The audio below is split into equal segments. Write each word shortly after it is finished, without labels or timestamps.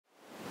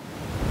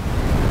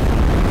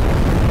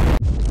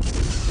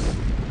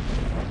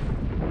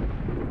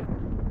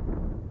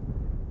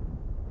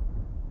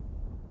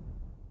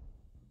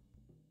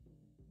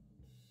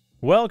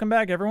Welcome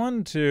back,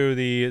 everyone, to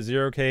the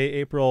 0K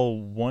April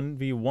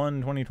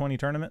 1v1 2020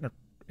 tournament, or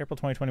April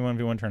 2021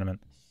 v1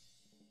 tournament.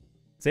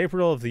 It's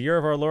April of the year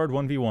of our Lord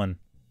 1v1.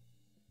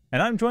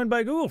 And I'm joined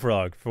by Google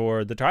Frog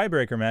for the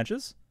tiebreaker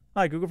matches.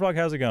 Hi, Google Frog,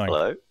 how's it going?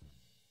 Hello.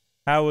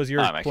 How was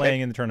your I'm playing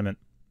okay. in the tournament?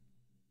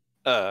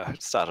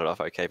 Started off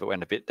okay, but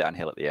went a bit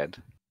downhill at the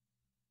end.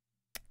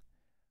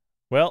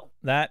 Well,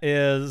 that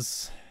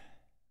is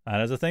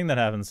a thing that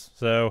happens.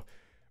 So,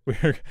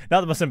 we're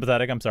not the most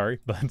sympathetic, I'm sorry,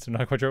 but I'm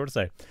not quite sure what to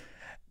say.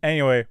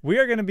 Anyway, we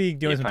are going to be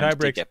doing some tie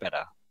breaks. Get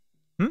better.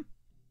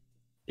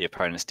 The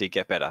opponents did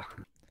get better.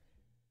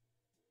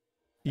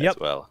 Yep. As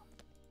well.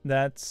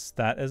 That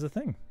is a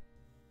thing.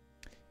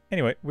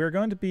 Anyway, we're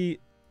going to be...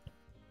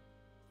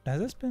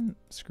 Has this been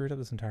screwed up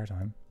this entire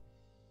time?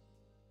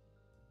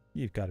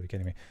 You've got to be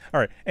kidding me. All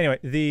right.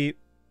 Anyway,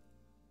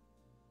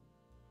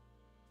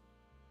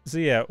 So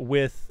yeah,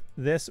 with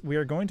this, we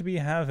are going to be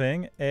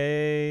having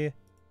a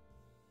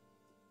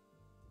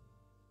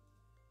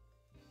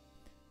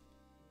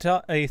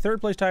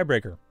third place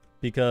tiebreaker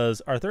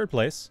because our third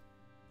place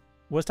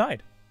was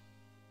tied.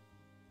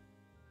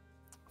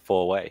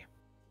 Four-way.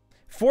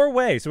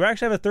 Four-way. So we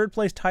actually have a third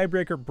place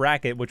tiebreaker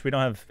bracket, which we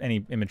don't have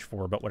any image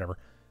for, but whatever.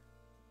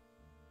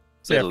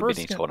 So Little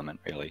mini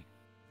tournament, really.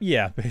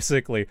 Yeah,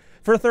 basically.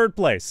 For third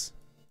place.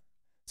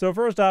 So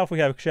first off, we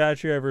have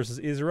Kshatriya versus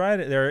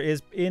izirayd. There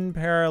is in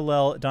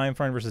parallel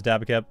DeinFreund versus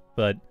ddaboqepp,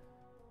 but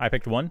I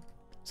picked one.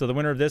 So the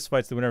winner of this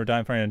fights the winner of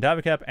DeinFreund and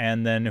ddaboqepp,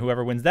 and then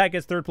whoever wins that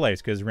gets third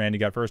place, because Randy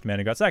got first,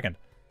 Manny got second.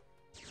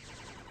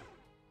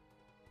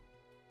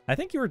 I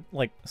think you were,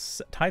 like,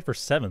 tied for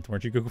 7th,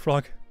 weren't you, Google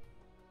Frog?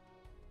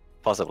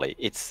 Possibly.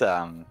 It's,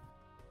 the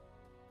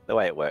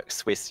way it works.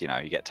 Swiss, you know,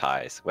 you get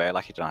ties. We're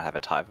lucky to not have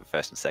a tie for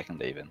first and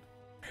second, even.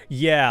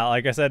 Yeah,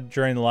 like I said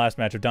during the last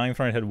match, if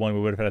DeinFreund had won, we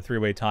would have had a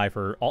three-way tie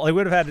for all. It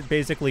would have had to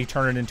basically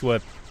turn it into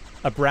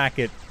a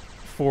bracket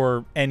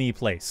for any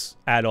place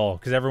at all,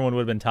 because everyone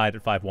would have been tied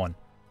at 5-1.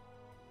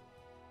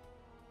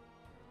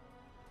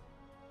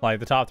 Like,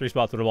 the top 3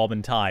 spots would have all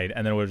been tied,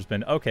 and then it would have just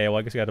been, okay, well,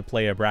 I guess we got to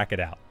play a bracket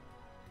out.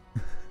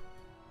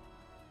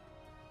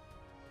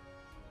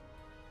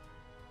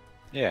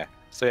 Yeah,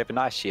 so we have a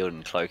nice shield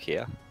and cloak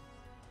here.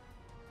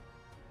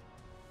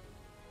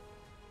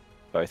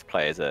 Both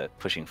players are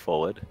pushing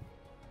forward.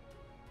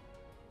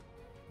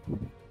 It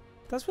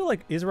does feel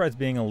like izirayd's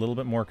being a little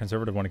bit more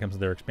conservative when it comes to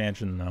their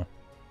expansion, though.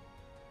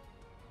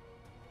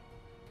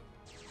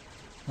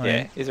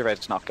 Yeah,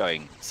 izirayd's not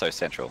going so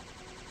central.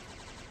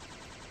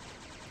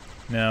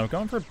 No,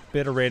 going for a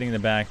bit of raiding in the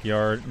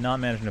backyard, not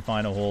managing to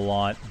find a whole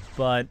lot,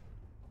 but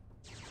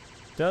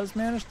does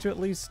manage to at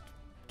least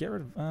get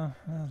rid of...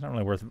 that's not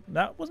really worth...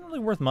 That wasn't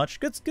really worth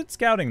much. Good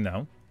scouting,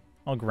 though.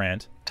 I'll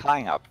grant.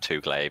 Tying up 2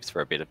 glaives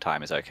for a bit of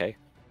time is okay.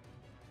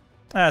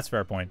 That's a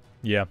fair point.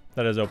 Yeah,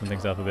 that does open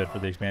things up a bit for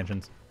the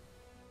expansions.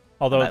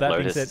 Although that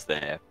being said... is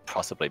there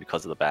possibly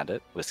because of the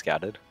bandit was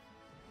scouted.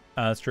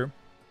 That's true.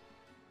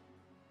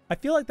 I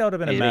feel like that would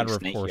have been a matter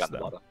of course,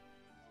 though.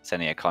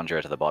 Sending a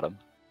conjurer to the bottom.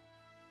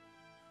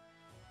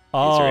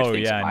 Oh,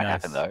 yeah, might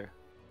nice. happen, though.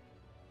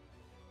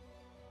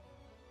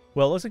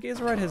 Well, it looks like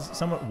izirayd has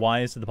somewhat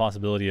wise to the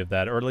possibility of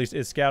that, or at least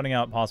is scouting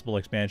out possible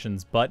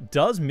expansions, but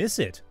does miss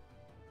it.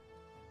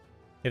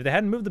 If they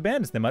hadn't moved the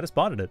bandits, they might have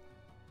spotted it.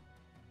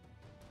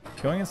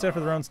 Going instead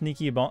for their own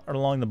sneaky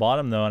along the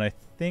bottom, though, and I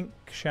think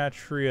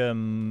Kshatriya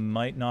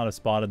might not have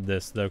spotted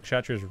this, though.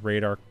 Kshatriya's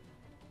radar...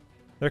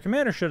 Their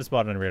commander should have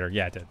spotted a radar.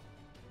 Yeah, it did.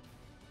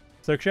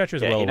 So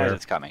Kshatriya's well aware. He knows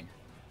it's coming.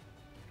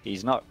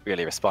 He's not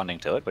really responding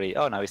to it, but he...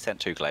 Oh, no, he sent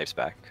 2 glaives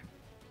back.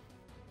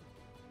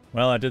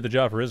 Well, that did the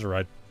job for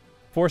izirayd.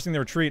 Forcing the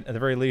retreat, at the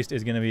very least,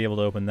 is going to be able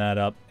to open that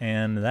up,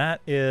 and that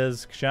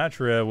is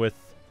Kshatriya with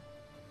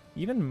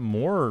even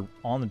more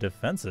on the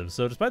defensive.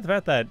 So despite the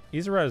fact that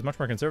izirayd is much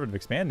more conservative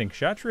expanding,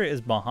 Kshatriya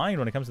is behind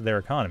when it comes to their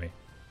economy.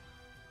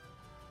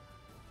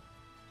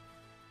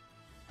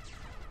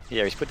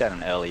 Yeah, he's put down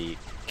an early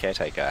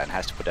caretaker and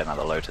has to put down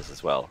another lotus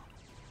as well.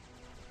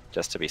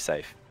 Just to be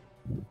safe.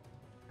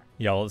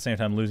 Yeah, while at the same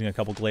time losing a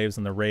couple glaives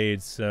in the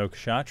raids, so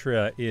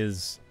Kshatriya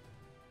is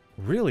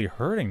really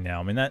hurting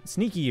now. I mean, that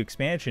sneaky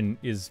expansion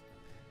is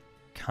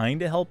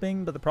kind of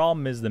helping, but the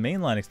problem is the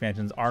mainline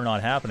expansions are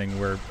not happening,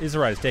 where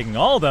izirayd is taking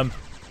all of them,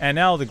 and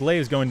now the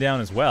glaive's going down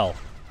as well.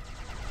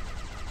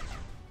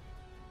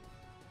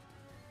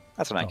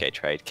 That's an okay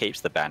trade.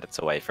 Keeps the bandits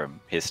away from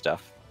his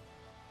stuff.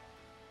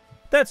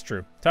 That's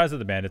true. Ties with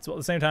the bandits. Well, at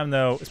the same time,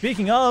 though,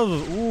 speaking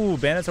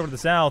of, bandits over to the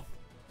south.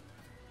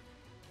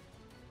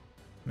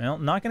 Well,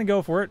 not going to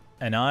go for it,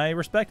 and I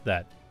respect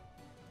that.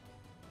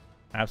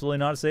 Absolutely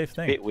not a safe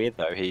thing. A bit weird,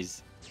 though.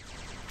 He's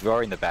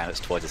drawing the bandits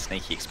towards a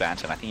sneaky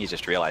expansion. I think he's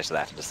just realized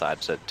that and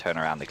decided to turn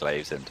around the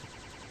glaives and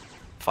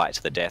fight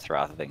to the death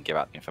rather than give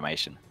up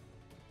information.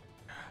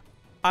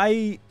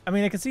 I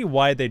mean, I can see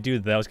why they do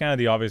that. That was kind of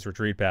the obvious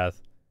retreat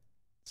path.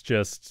 It's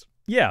just,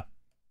 yeah.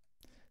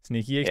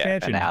 Sneaky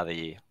expansion. Yeah, and now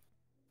the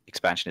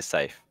expansion is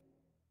safe.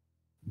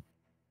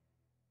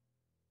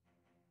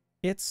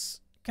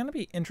 It's going to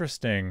be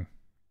interesting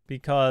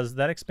because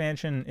that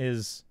expansion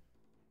is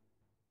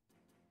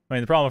I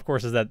mean, the problem, of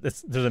course, is that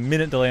there's a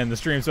minute delay in the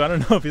stream, so I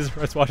don't know if he's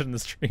watching the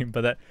stream,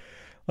 but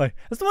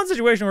that's the one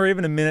situation where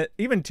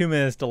even 2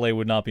 minutes delay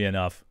would not be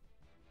enough.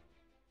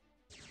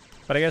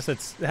 But I guess it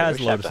has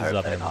Lotuses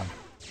up and everything.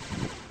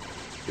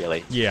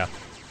 Really? Yeah.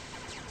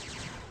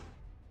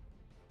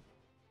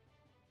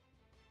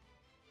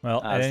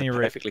 Well, at any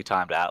rate, perfectly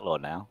timed outlaw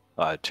now.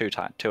 Two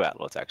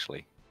outlaws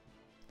actually.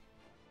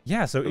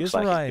 Yeah, so Looks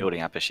izirayd like he's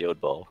building up a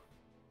shield ball.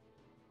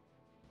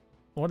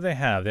 What do they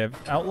have? They have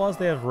outlaws,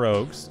 they have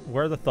rogues.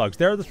 Where are the thugs?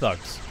 There are the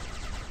thugs.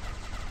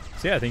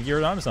 So yeah, I think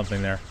you're onto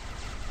something there.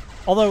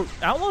 Although,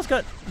 outlaws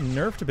got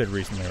nerfed a bit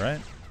recently, right?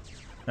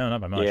 No,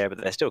 not by much. Yeah, but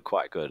they're still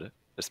quite good,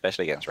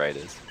 especially against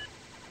raiders.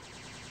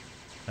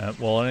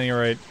 Well, at any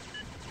rate,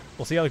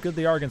 we'll see how good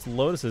they are against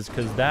Lotuses,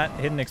 because that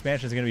hidden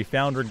expansion is going to be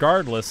found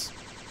regardless.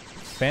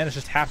 Spanish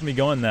just happen to be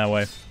going that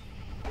way.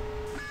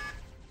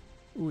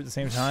 Ooh, at the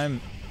same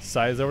time,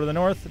 Size over to the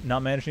north,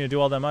 not managing to do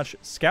all that much.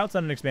 Scouts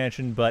on an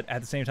expansion, but at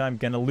the same time,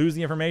 gonna lose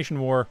the information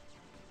war.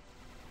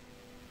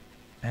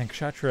 And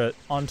Kshatriya,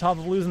 on top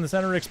of losing the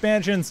center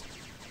expansions,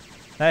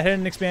 that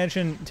hidden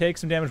expansion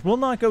takes some damage. Will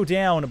not go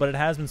down, but it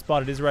has been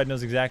spotted. izirayd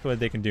knows exactly what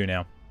they can do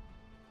now.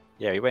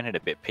 Yeah, he went in a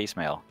bit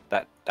piecemeal.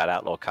 That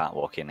outlaw can't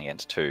walk in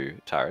against 2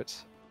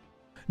 turrets.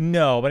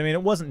 No, but I mean,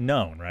 it wasn't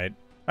known, right?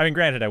 I mean,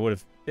 granted, it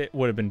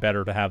would have been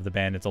better to have the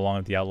bandits along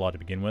with the outlaw to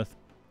begin with.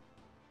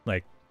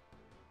 Like,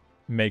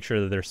 make sure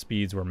that their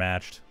speeds were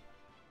matched.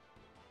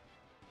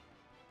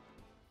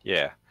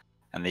 Yeah,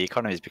 and the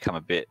economy's become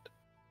a bit...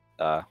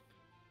 oh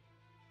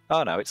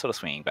no, it's sort of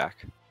swinging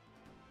back.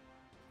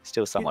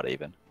 Still somewhat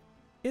even.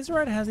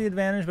 izirayd has the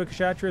advantage, but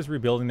Kshatriya is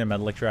rebuilding their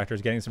metal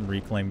extractors, getting some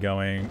reclaim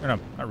going. Or no,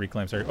 not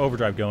reclaim, sorry,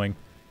 overdrive going.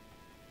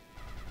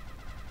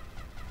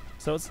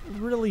 So it's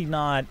really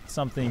not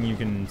something you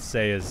can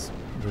say is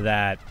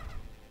that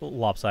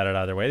lopsided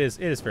either way.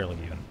 It is fairly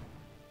even.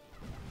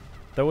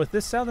 Though with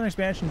this southern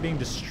expansion being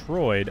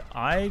destroyed,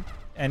 and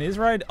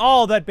izirayd...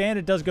 Oh, that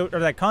bandit does go... Or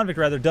that convict,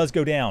 rather, does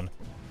go down.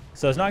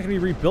 So it's not going to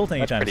be rebuilt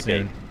anytime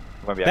soon.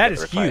 That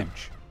is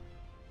huge.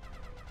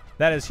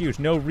 That is huge.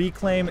 No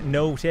reclaim,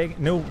 no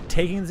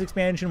taking this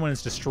expansion when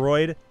it's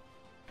destroyed.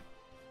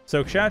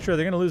 So Kshatriya,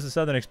 they're going to lose the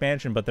southern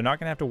expansion, but they're not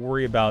going to have to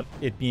worry about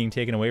it being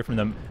taken away from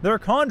them. Their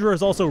Conjurer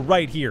is also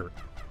right here.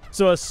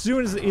 So as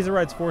soon as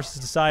izirayd's forces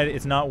decide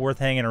it's not worth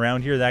hanging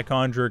around here, that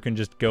Conjurer can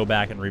just go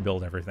back and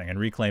rebuild everything and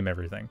reclaim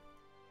everything.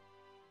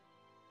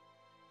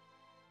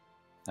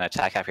 An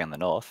attack happening on the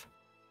north.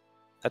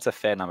 That's a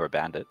fair number of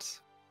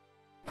bandits.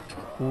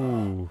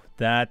 Ooh,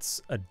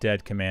 that's a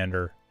dead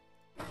commander.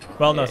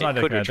 Well, no, it's not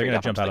a dead commander. They're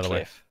going to jump out of the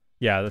way.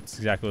 Yeah, that's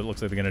exactly what it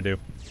looks like they're going to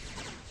do.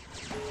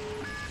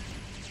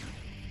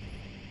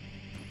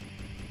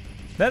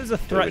 That is a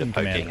threatened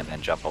commander. And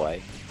then jump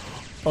away.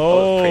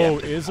 Oh,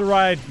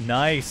 izirayd.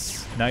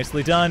 Nice.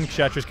 Nicely done.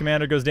 Kshatriya's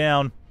commander goes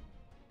down.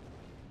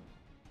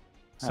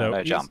 So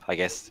no jump. I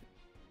guess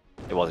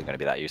it wasn't going to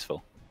be that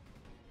useful.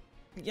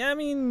 Yeah, I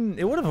mean,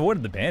 it would have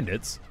avoided the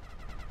bandits.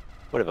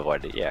 Would have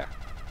avoided it, yeah.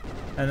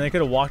 And they could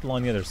have walked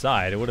along the other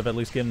side. It would have at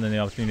least given them the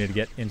opportunity to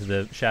get into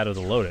the shadow of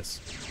the Lotus.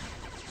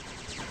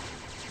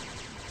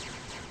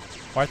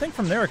 Or I think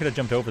from there I could have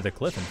jumped over the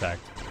cliff, in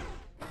fact.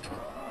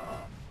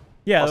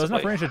 Yeah, there was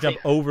enough range to jump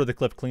over the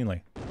cliff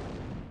cleanly.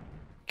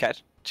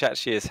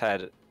 Kshatriya's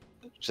had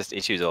just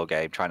issues all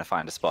game trying to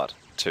find a spot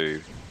to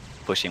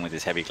push in with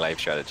his heavy glaive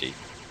strategy.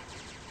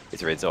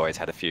 izirayd's always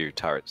had a few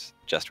turrets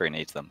just where he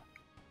needs them.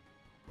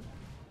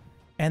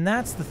 And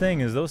that's the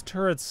thing, is those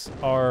turrets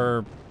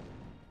are...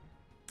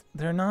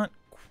 They're not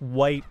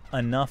quite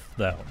enough,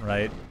 though,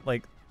 right?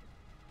 Like...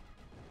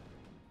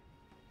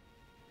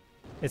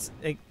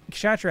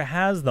 Kshatriya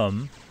has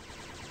them,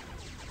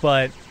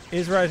 but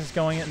izirayd is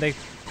going in...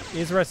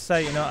 izirayd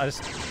say, you know, I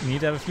just need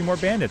to have a few more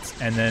bandits.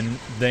 And then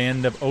they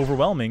end up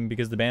overwhelming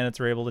because the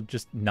bandits are able to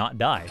just not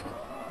die.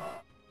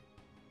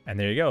 And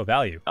there you go,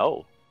 value.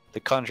 Oh, the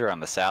Conjurer on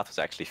the south was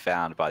actually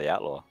found by the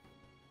Outlaw.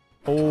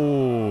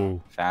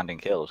 Oh. Found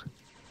and killed.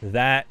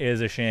 That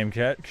is a shame.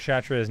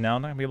 Kshatriya is now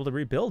not going to be able to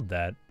rebuild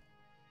that.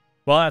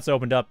 Well, that's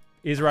opened up.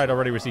 izirayd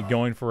already received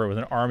going for it with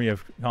an army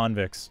of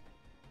convicts.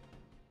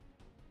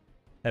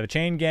 They have a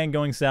chain gang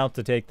going south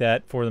to take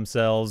that for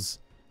themselves.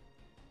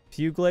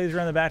 Few glaives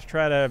around the back to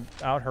try to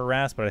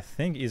out-harass, but I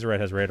think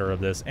izirayd has radar of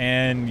this.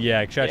 And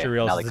yeah, Kshatriya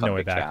realizes there's no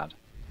way back. Found.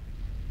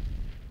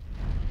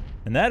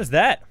 And that is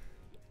that.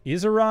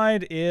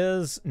 izirayd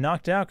is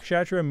knocked out.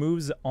 Kshatriya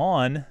moves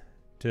on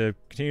to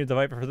continue the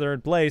fight for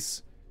third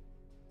place.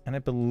 And I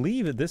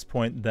believe at this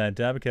point that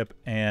ddaboqepp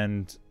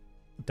and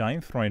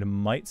DeinFreund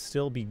might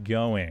still be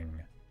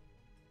going.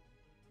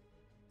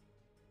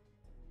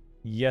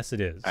 Yes,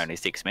 it is. Only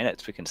 6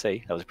 minutes, we can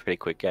see. That was a pretty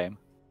quick game.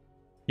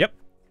 Yep.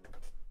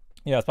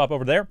 Yeah, let's pop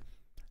over there.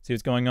 See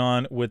what's going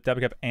on with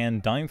ddaboqepp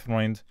and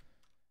DeinFreund.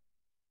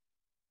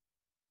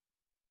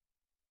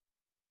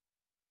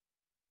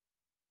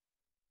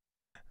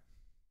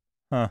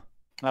 Huh.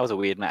 That was a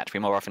weird match. We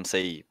more often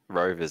see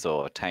rovers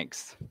or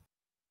tanks.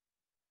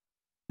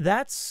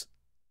 That's...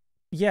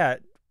 Yeah,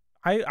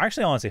 I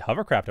actually honestly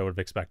Hovercraft I would have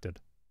expected.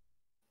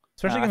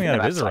 Especially coming out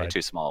of izirayd.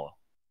 Too small.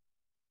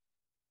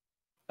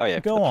 Oh yeah,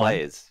 Go for the on.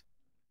 players.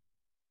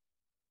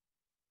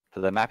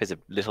 So the map is a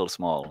little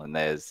small, and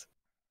there's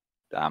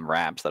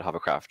ramps that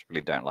Hovercraft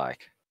really don't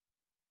like.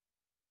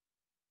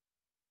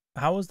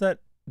 How is that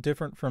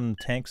different from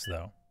tanks,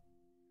 though?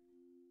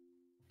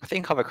 I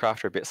think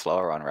Hovercraft are a bit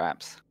slower on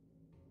ramps,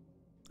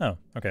 Oh,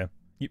 okay.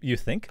 You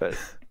think? but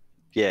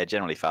yeah,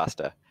 generally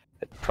faster.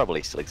 It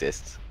probably still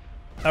exists.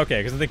 Okay,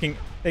 because I'm thinking,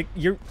 like,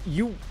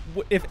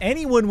 if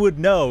anyone would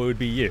know, it would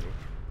be you.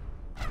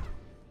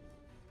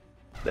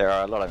 There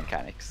are a lot of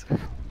mechanics. So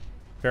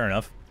Fair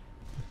enough.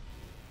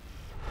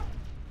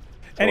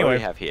 what do we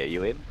have here?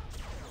 You in?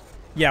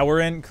 Yeah, we're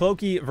in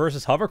Cloaky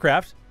versus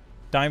Hovercraft.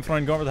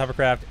 DeinFreund going with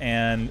Hovercraft,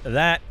 and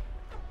that...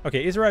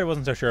 Okay, izirayd I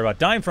wasn't so sure about.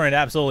 DeinFreund,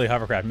 absolutely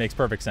Hovercraft. Makes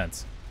perfect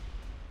sense.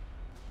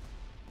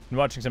 I'm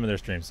watching some of their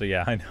streams, so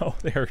yeah, I know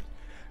they're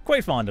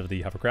quite fond of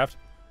the Hovercraft.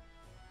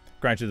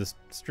 Mind you,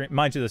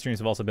 the streams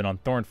have also been on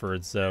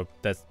Thornford, so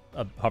that's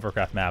a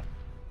Hovercraft map.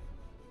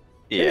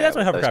 Yeah, maybe that's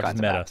why Hovercraft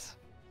is meta.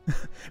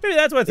 Maybe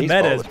that's why it's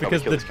meta, is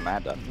because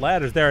the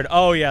ladder's there. And,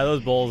 oh yeah,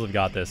 those bulls have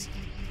got this.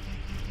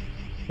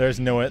 There's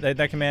no way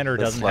that commander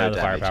doesn't have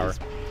the firepower.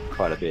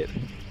 Quite a bit.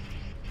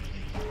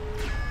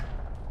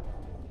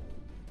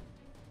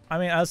 I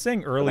mean, I was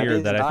saying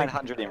earlier that I think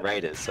 900 in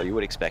raiders, so you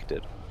would expect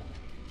it.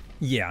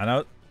 Yeah,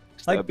 and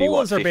like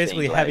bulls are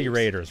basically heavy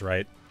raiders,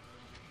 right?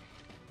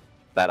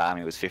 That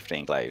army was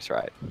 15 glaives,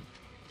 right?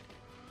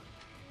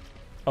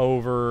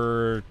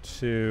 Over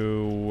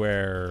to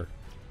where?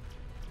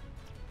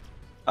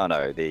 Oh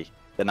no, the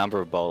number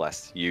of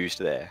bolas used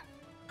there.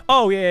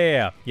 Oh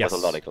yeah. Yes.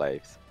 Was a lot of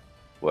glaives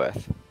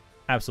worth.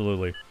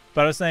 Absolutely.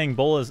 But I was saying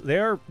bolas, they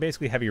are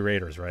basically heavy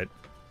raiders, right?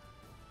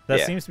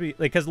 That seems to be,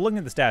 like, because looking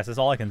at the stats, that's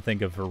all I can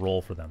think of for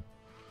role for them.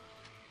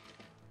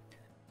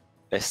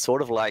 They're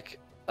sort of like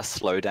a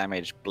slow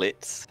damage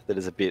blitz that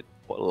is a bit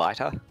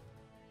lighter.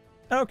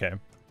 Okay.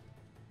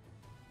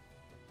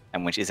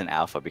 And which isn't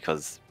alpha,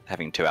 because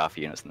having 2 alpha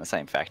units in the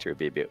same factory would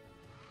be a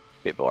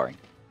bit boring.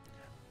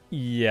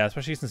 Yeah,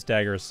 especially since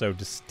dagger is so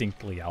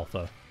distinctly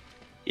alpha.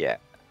 Yeah.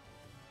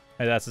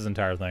 And that's his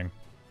entire thing.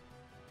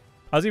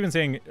 I was even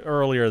saying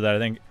earlier that I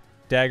think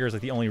dagger is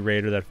like the only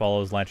raider that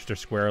follows Lanchester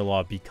square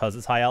law because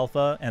it's high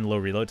alpha, and low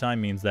reload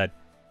time means that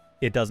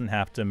it doesn't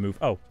have to move.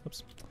 Oh,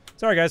 oops.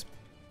 Sorry, guys.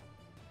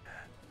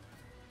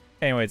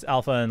 Anyway, it's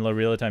alpha and low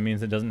reload time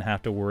means it doesn't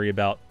have to worry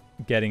about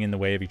getting in the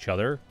way of each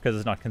other because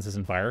it's not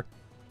consistent fire.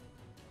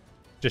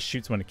 Just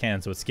shoots when it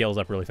can, so it scales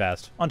up really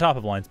fast. On top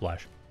of line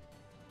splash.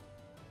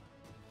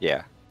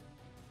 Yeah.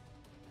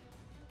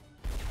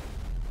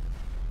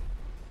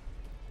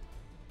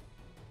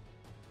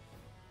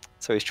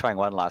 So he's trying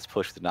one last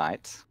push with the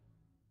knights.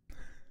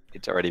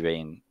 It's already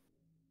been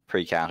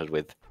pre-counted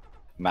with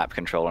map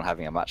control and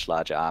having a much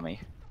larger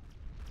army.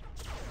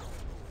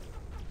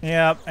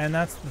 Yeah, and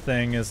that's the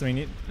thing is, I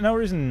mean, no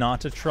reason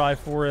not to try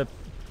for it,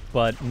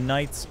 but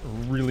knights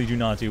really do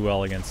not do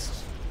well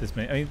against this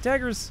many. I mean,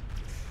 daggers,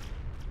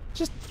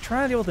 just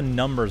trying to deal with the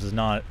numbers is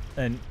not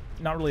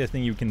really a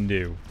thing you can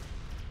do.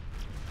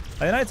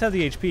 The knights have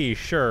the HP,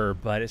 sure,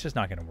 but it's just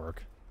not going to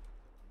work.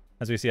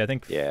 As we see, I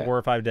think 4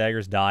 or 5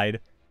 daggers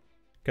died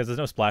because there's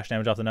no splash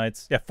damage off the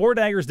knights. Yeah, 4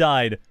 daggers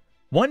died.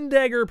 1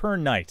 dagger per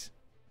knight.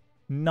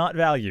 Not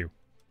value.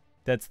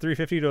 That's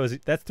 350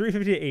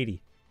 to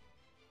 80.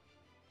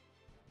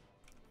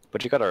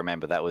 But you got to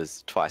remember that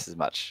was twice as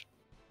much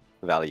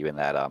value in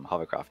that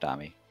Hovercraft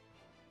army.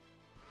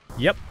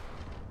 Yep.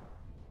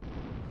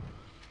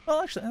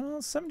 Well, actually,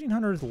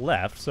 1,700 is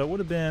left, so it would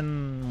have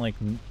been like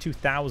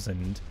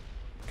 2,000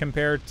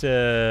 compared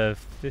to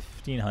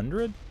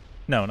 1,500.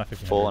 No, not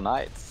 1,500. 4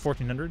 knights.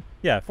 1,400.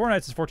 Yeah, 4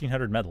 knights is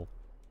 1,400 metal.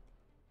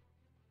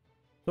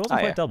 So it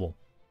wasn't quite double.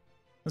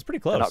 That's pretty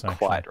close. They're not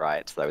quite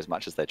riots, though, as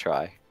much as they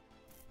try.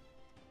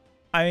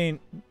 I mean,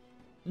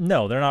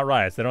 no, they're not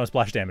riots. They don't have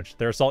splash damage.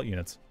 They're assault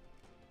units.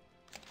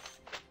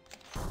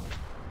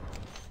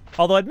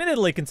 Although,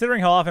 admittedly,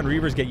 considering how often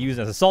Reavers get used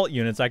as assault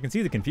units, I can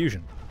see the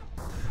confusion.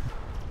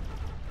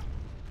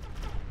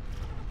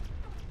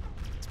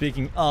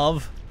 Speaking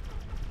of,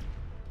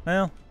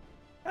 well,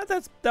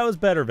 that was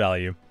better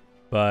value,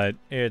 but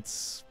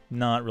it's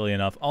not really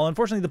enough.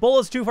 Unfortunately, the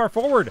bullet's too far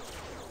forward.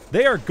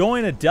 They are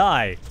going to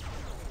die.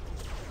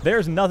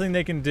 There's nothing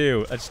they can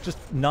do. It's just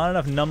not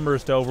enough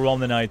numbers to overwhelm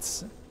the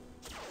knights.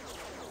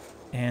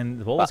 And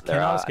the bullets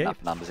cannot escape. There are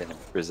enough numbers in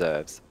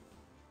reserves.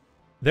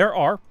 There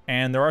are,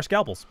 and there are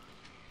scalpels.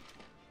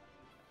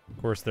 Of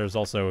course, there's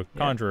also a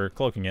conjurer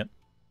cloaking it.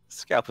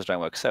 Scalpels don't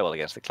work so well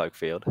against the cloak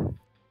field.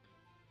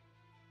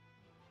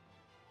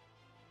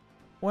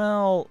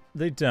 Well,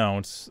 they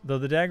don't, though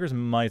the daggers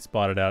might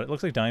spot it out. It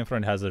looks like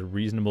DeinFreund has a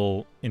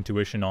reasonable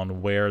intuition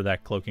on where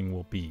that cloaking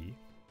will be.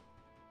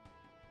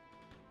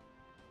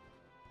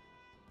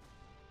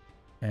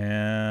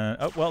 And,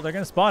 oh, well, they're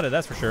going to spot it,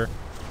 that's for sure.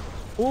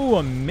 Ooh,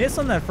 a miss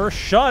on that first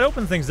shot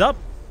opens things up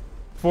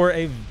for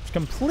a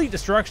complete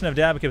destruction of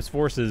ddaboqepp's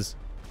forces.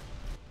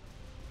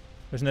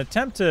 There's an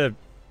attempt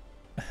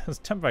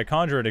by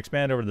Conjurer to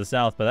expand over to the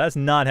south, but that's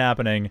not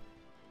happening.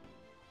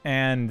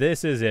 And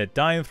this is it.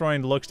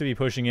 DeinFreund looks to be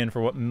pushing in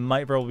for what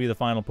might probably be the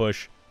final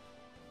push.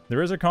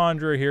 There is a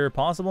Conjurer here.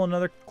 Possible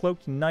another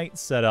Cloaked Knight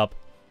setup.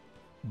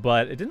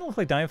 But it didn't look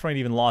like DeinFreund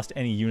even lost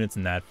any units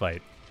in that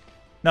fight.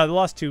 No, they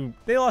lost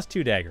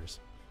two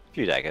daggers. A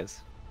few daggers.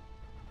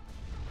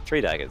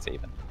 3 daggers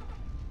even.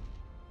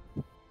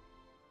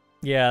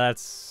 Yeah,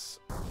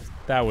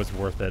 that was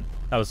worth it.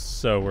 That was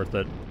so worth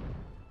it.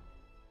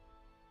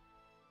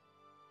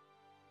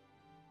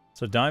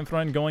 So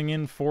DeinFreund going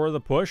in for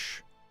the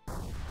push.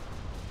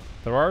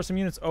 There are some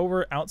units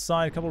over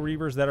outside, a couple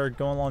Reavers that are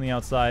going along the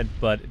outside,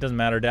 but it doesn't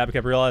matter.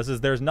 ddaboqepp realizes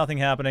there's nothing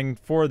happening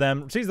for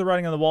them, sees the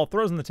writing on the wall,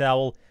 throws in the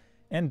towel,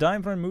 and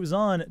DeinFreund moves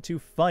on to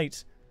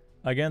fight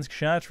against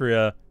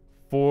Kshatriya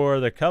for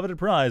the coveted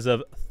prize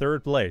of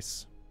 3rd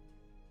place.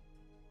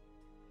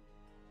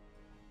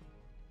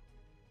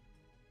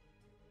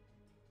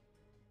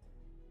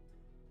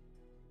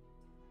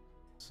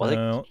 Was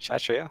it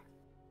Kshatriya?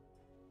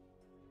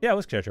 Yeah, it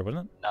was Kshatriya,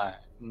 wasn't it?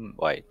 No.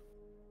 Wait.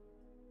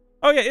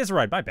 Oh, yeah,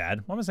 izirayd. My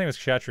bad. What am I saying? It was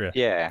Kshatriya.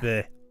 Yeah.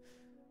 Bleh.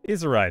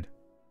 izirayd.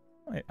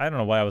 I don't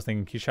know why I was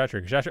thinking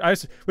Kshatriya.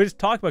 We just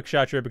talked about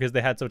Kshatriya because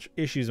they had such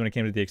issues when it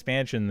came to the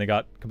expansion. They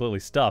got completely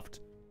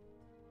stuffed.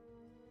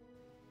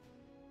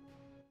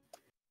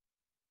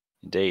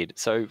 Indeed.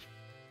 So,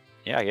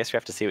 yeah, I guess we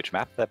have to see which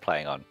map they're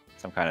playing on.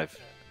 Some kind of...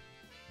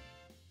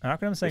 How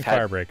come I'm saying We've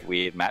had Firebreak?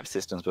 weird map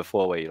systems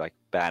before where you, like,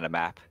 ban a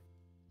map.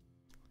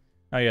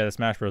 Oh, yeah, the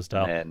Smash Bros.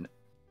 Style. And then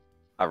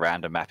a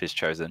random map is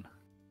chosen.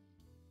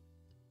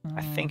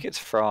 I think it's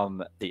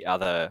from the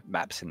other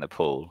maps in the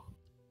pool.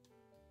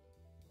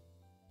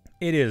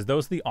 It is.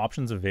 Those are the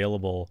options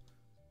available.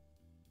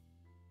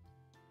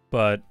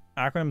 But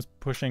Acronym's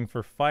pushing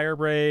for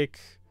Firebreak,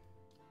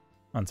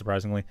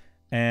 unsurprisingly.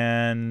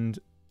 And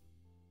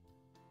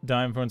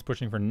DeinFreund's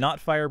pushing for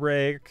not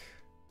Firebreak.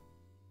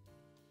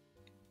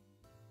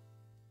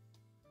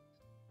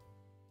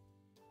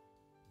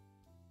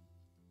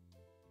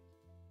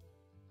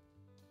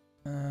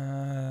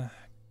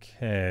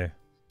 Okay.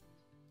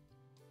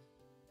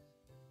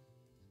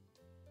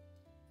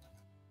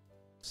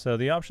 So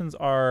the options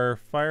are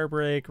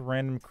Firebreak,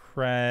 Random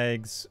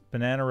Crags,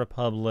 Banana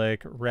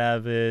Republic,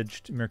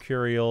 Ravaged,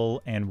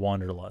 Mercurial, and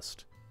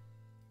Wanderlust.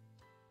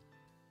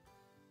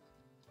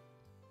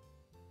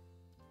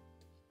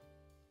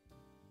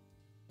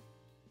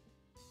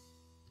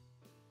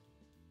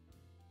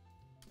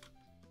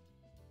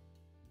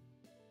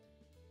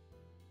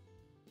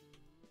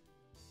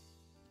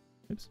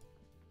 Oops.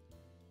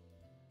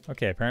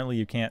 Okay, apparently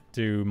you can't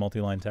do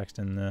multi-line text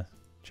in the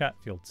chat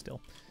field still.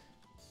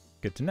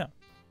 Good to know.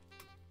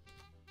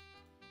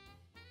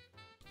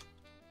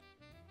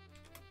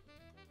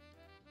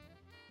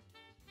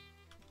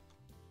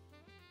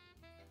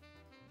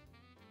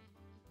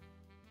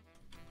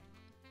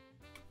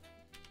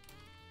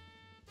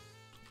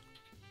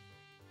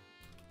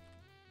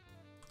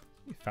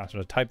 Faster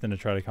to type than to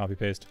try to copy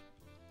paste.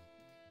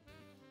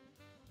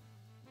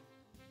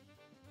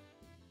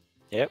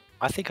 Yep,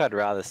 I think I'd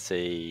rather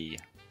see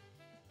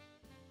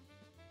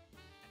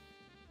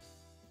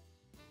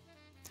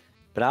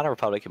Banana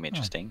Republic can be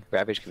interesting.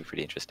 Ravage can be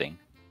pretty interesting.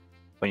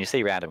 When you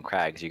see random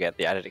crags, you get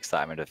the added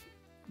excitement of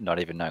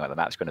not even knowing what the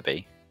map's going to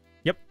be.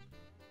 Yep.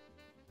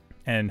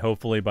 And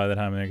hopefully by the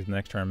time we get to the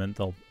next tournament,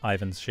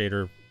 Ivan's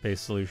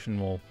shader-based solution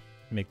will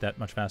make that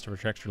much faster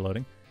for texture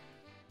loading.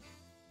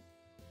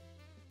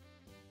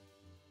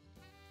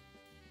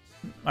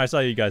 I saw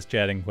you guys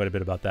chatting quite a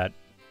bit about that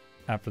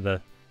after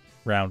the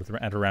round,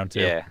 after round 2.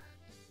 Yeah.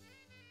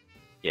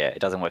 Yeah, it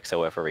doesn't work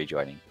so well for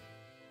rejoining.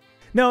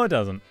 No, it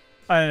doesn't.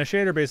 And a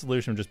shader-based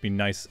solution would just be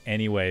nice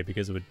anyway,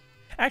 because it would...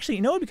 Actually,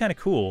 you know what would be kind of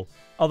cool?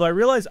 Although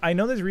I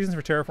know there's reasons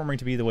for terraforming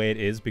to be the way it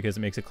is, because it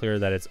makes it clear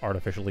that it's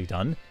artificially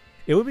done.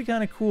 It would be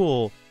kind of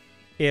cool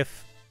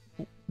if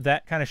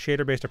that kind of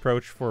shader-based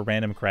approach for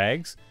random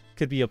crags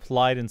could be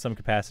applied in some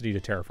capacity to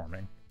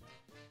terraforming.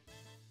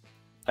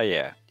 Oh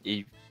yeah.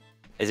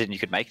 As in, you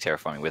could make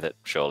terraforming with it,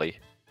 surely.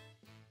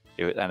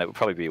 And it would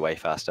probably be way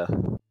faster.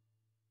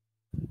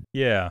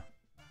 Yeah.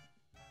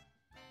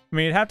 I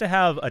mean, you'd have to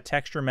have a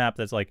texture map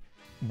that's like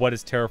what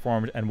is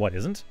terraformed and what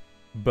isn't,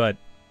 but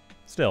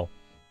still.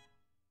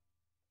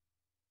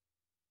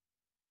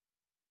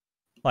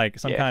 Like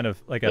some kind of,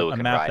 like a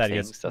map that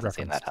gets doesn't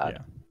seem that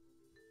hard.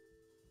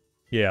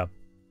 Yeah.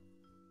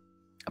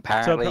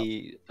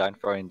 Apparently,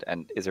 DeinFreund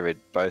and izirayd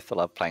both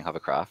love playing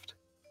Hovercraft.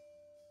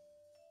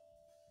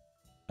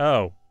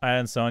 Oh,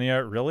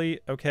 Adansonia, really?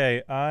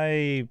 Okay,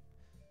 I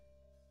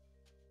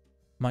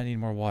might need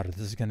more water.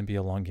 This is going to be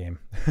a long game.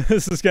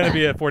 This is going to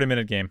be a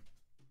 40-minute game.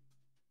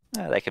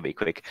 They can be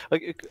quick. I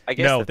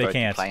guess no, they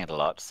can't. Playing it a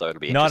lot, so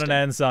it'll be not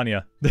interesting. Not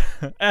an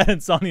Adansonia.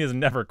 Adansonia is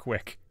never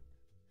quick.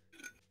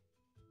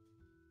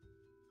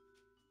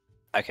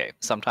 Okay,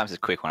 sometimes it's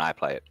quick when I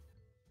play it,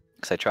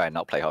 because I try and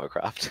not play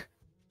Hovercraft.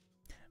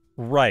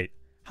 Right.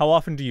 How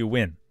often do you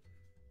win?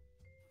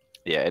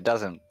 Yeah, it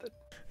doesn't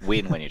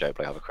win when you don't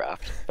play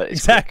Hovercraft, but it's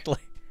exactly.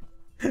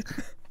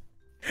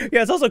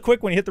 Yeah, it's also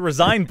quick when you hit the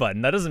resign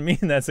button. That doesn't mean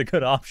that's a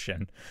good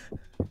option.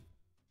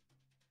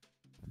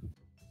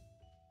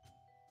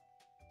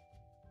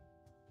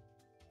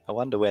 I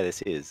wonder where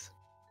this is.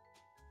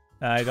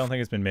 I don't think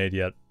it's been made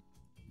yet.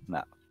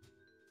 No.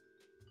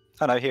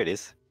 Oh no, here it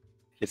is.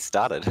 It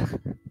started.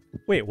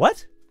 Wait,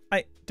 what?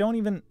 I don't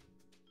even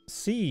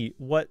see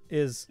what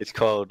is... It's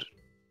called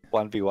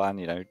 1v1,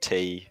 you know,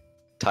 T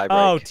tiebreak.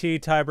 Oh, T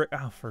tiebreak.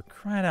 Oh, for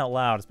crying out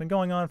loud. It's been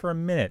going on for a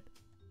minute.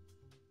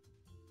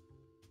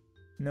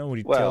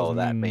 Nobody tells Well, me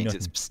that means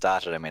nothing. it's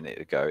started a minute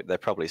ago. They're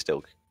probably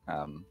still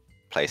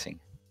placing.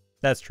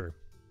 That's true.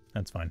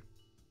 That's fine.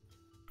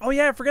 Oh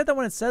yeah, I forget that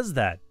when it says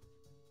that.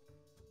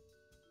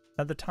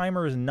 That the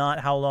timer is not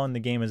how long the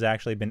game has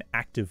actually been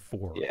active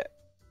for. Yeah.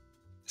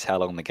 It's how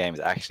long the game has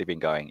actually been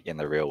going in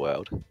the real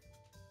world.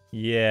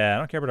 Yeah, I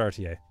don't care about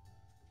RTA.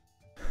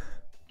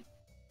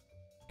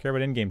 Care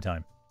about in-game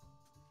time.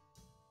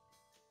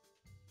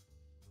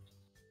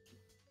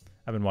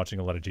 I've been watching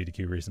a lot of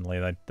GDQ recently.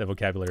 The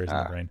vocabulary is in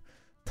the brain.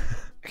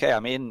 Okay,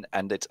 I'm in,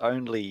 and it's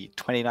only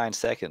 29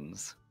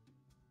 seconds.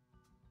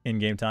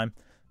 In-game time?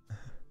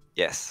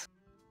 Yes.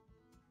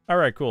 All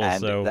right, cool. And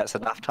so that's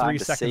enough time 3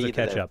 to seconds see of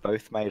that catch they've up.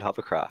 both made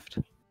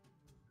Hovercraft.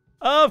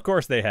 Of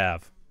course they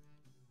have.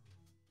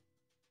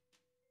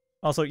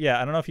 Also,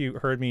 yeah, I don't know if you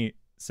heard me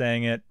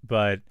saying it,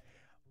 but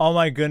oh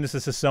my goodness,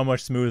 this is so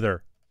much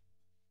smoother.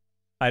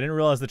 I didn't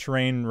realize the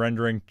terrain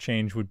rendering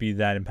change would be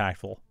that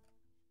impactful.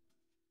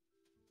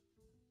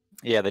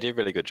 Yeah, they did a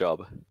really good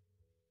job.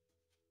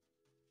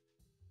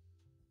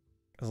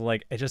 It's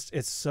like,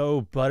 it's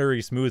so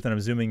buttery smooth and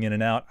I'm zooming in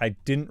and out. I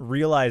didn't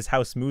realize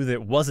how smooth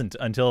it wasn't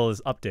until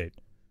this update.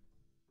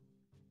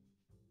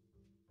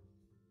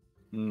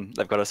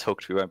 They've got us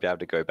hooked. We won't be able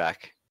to go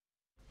back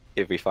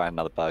if we find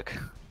another bug.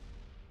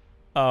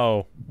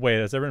 Oh, wait,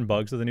 has there been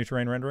bugs with the new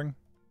terrain rendering?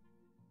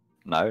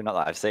 No, not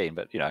that I've seen,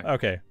 but, you know.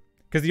 Okay.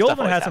 Because the old Stuff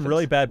one always had some happens.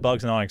 really bad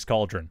bugs in Onyx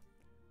Cauldron.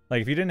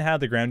 Like, if you didn't have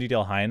the ground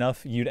detail high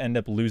enough, you'd end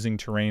up losing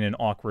terrain in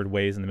awkward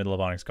ways in the middle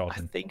of Onyx I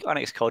Cauldron. think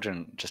Onyx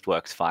Cauldron just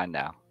works fine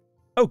now.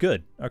 Oh,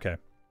 good. Okay.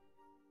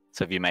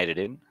 So have you made it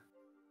in?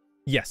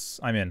 Yes,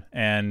 I'm in.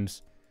 And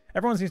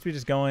everyone seems to be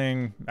just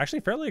going, actually,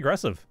 fairly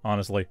aggressive,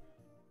 honestly.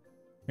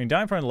 I mean,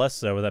 DeinFreund less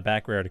so with that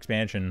background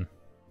expansion.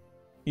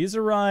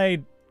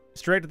 izirayd,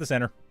 straight to the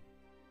center.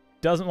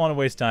 Doesn't want to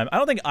waste time. I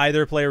don't think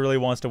either player really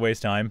wants to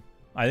waste time.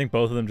 I think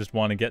both of them just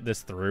want to get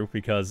this through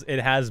because it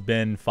has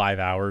been 5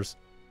 hours.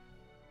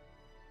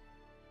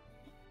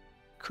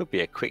 Could be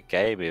a quick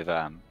game if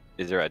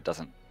izirayd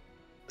doesn't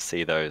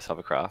see those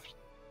Hovercraft.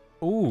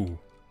 Ooh.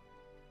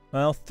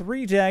 Well,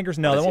 3 daggers.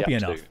 No, What that is he won't be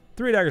up enough. to?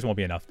 3 daggers won't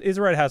be enough.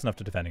 izirayd has enough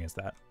to defend against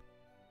that.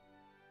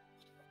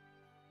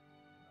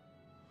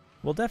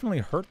 Will definitely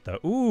hurt, though.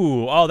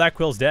 Ooh. Oh, that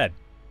quill's dead.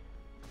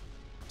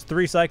 It's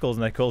 3 cycles,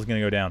 and that quill's going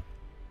to go down.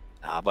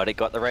 Ah, but it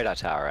got the radar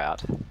tower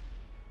out.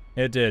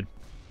 It did.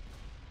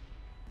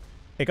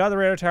 It got the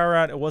radar tower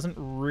out. It wasn't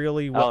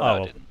really well. Oh,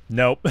 no, it didn't.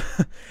 Nope.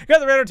 It got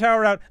the radar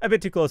tower out a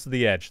bit too close to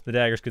the edge. The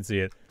daggers could see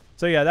it.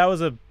 So yeah, that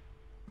was a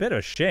bit of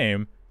a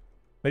shame.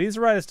 But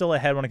izirayd is still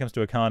ahead when it comes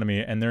to economy,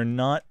 and they're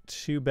not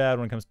too bad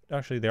when it comes...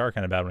 Actually, they are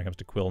kind of bad when it comes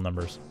to quill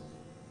numbers.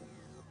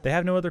 They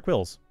have no other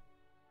quills.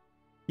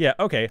 Yeah,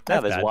 okay, Now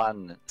that's there's bad.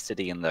 one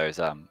sitting in those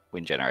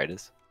wind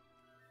generators,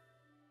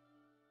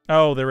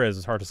 Oh, there is.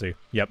 It's hard to see.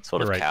 Yep, sort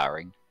you're of right.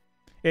 cowering.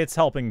 It's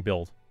helping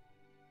build.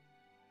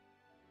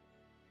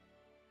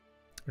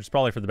 Which is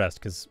probably for the best,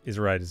 because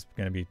izirayd is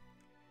going to be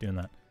doing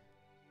that.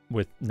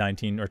 With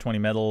 19 or 20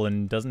 metal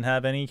and doesn't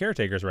have any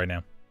caretakers right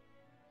now.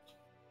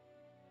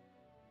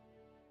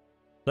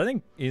 So I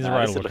think izirayd This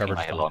will is looking recover like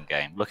just a fine. long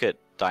game. Look at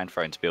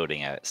DeinFreund's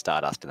building a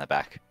Stardust in the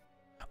back.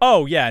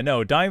 Oh, yeah,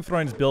 no.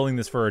 DeinFreund's building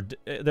this for...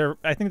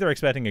 I think they're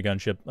expecting a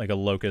gunship, like a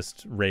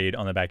Locust raid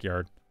on the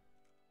backyard.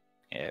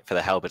 Yeah, for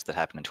the halberds that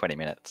happen in 20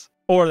 minutes.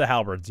 Or the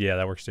halberds. Yeah,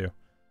 that works too.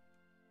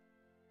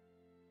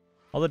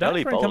 Although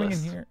Early DeinFreund coming in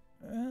bolus. here...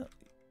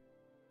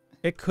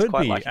 it could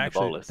quite be, liking the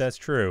actually. bolus. That's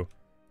true.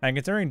 And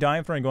considering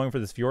DeinFreund going for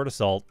this Fjord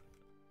Assault,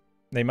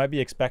 they might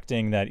be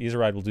expecting that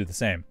izirayd will do the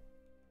same.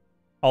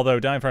 Although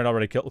DeinFreund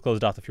already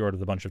closed off the Fjord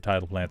with a bunch of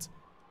tidal plants.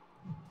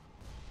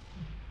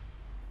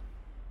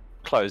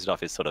 Closed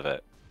off is sort of a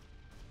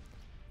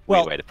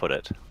Well, weird way to put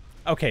it.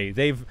 okay,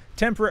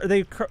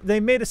 they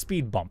made a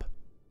speed bump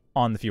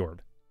on the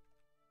Fjord.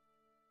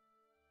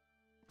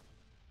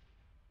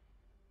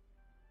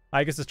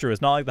 I guess it's true.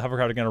 It's not like the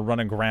Hovercraft are going to run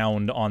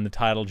aground on the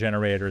tidal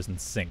generators and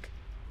sink.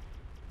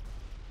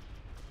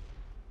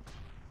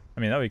 I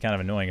mean, that would be kind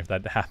of annoying if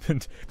that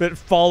happened. But it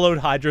followed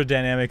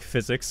hydrodynamic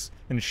physics,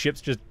 and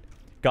ships just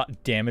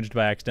got damaged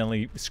by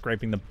accidentally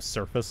scraping the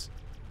surface.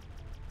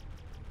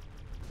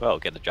 Well,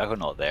 get a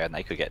Juggernaut there and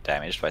they could get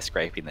damaged by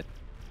scraping the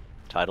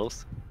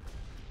titles.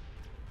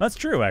 That's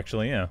true,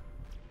 actually, yeah.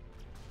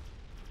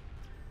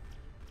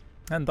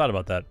 I hadn't thought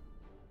about that.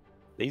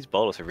 These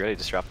bowlers are really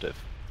disruptive.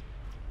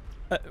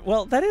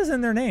 Well, that is in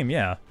their name,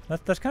 yeah.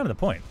 That's kind of the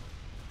point.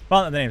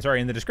 Well, not the name,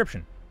 sorry, in the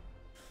description.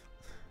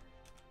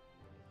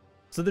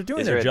 So they're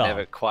doing their izirayd job.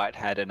 never quite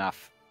had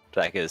enough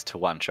daggers to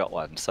one-shot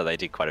one, so they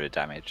did quite a bit of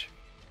damage.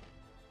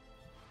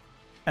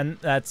 And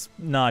that's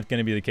not going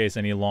to be the case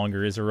any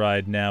longer.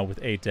 izirayd now with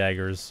 8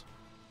 daggers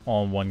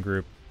all in one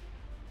group.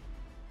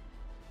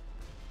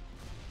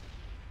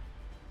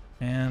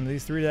 And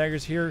these 3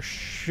 daggers here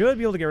should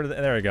be able to get rid of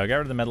the... There we go, get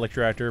rid of the metal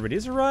extractor. But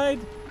izirayd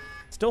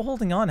still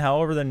holding on,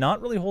 however, they're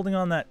not really holding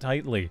on that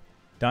tightly.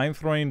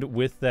 DeinFreund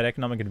with that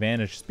economic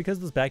advantage just because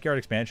of those backyard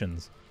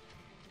expansions.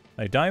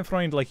 Like,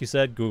 DeinFreund, like you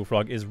said, Google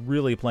Frog, is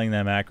really playing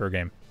that macro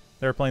game.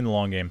 They're playing the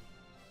long game.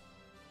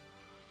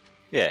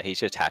 Yeah, he's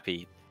just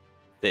happy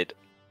that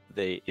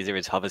the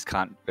izirayd's hovers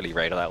can't really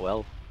raid all that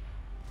well.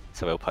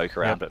 So he'll poke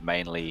around, but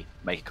mainly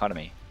make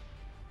economy.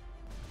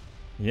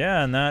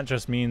 Yeah, and that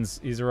just means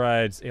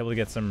izirayd's able to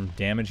get some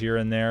damage here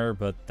and there,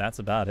 but that's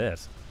about it.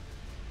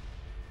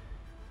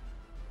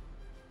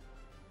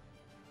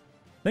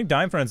 I think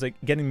DeinFreund's like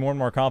getting more and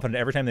more confident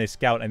every time they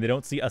scout and they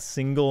don't see a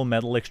single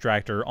metal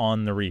extractor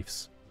on the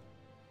reefs.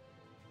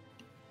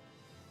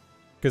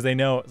 Because they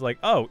know, it's like,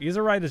 oh,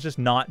 izirayd is just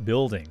not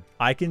building.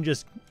 I can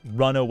just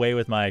run away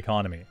with my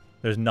economy.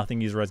 There's nothing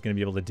izirayd's going to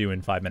be able to do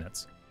in 5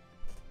 minutes.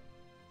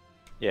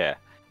 Yeah.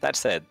 That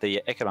said,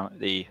 the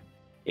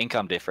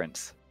income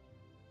difference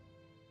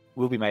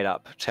will be made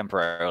up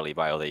temporarily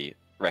by all the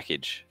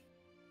wreckage.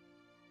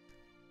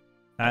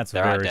 That's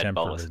there very are dead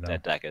temporary, bowlers and though.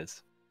 dead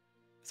daggers.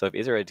 So if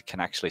izirayd can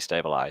actually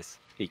stabilize,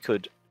 he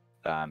could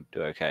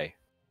do okay.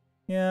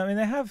 Yeah, I mean,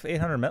 they have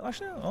 800 metal.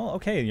 Actually, oh,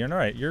 okay, you're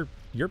right. You're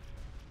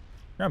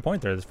on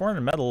point there. There's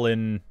 400 metal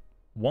in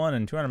one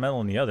and 200 metal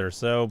in the other,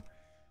 so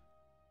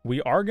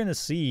we are going to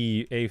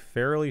see a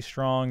fairly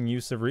strong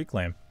use of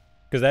reclaim,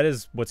 because that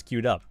is what's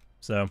queued up,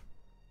 so...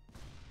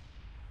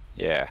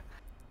 Yeah.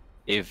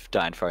 If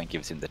DeinFreund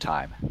gives him the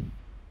time,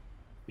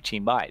 which he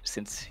might,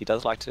 since he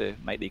does like to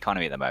make the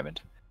economy at the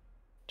moment.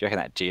 Do you reckon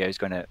that Geo's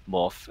going to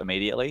morph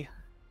immediately?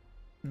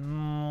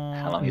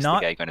 How long is the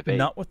gate going to be?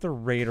 Not with the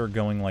Raider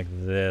going like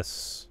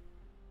this.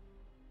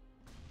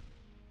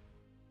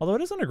 Although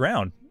it is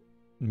underground.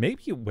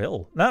 Maybe it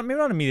will. Maybe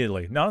not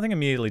immediately. No, I don't think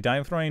immediately.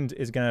 DeinFreund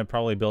is going to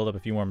probably build up a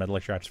few more metal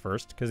extracts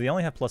first, because they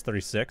only have plus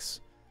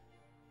 36.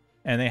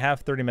 And they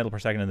have 30 metal per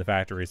second in the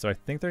factory, so I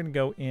think they're going to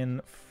go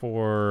in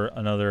for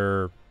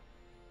another...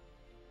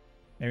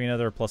 Maybe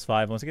another plus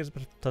 5. Once it gets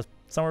plus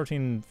somewhere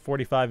between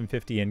 45 and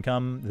 50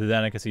 income,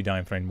 then I can see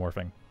DeinFreund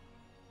morphing.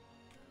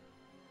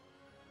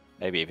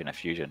 Maybe even a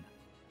fusion.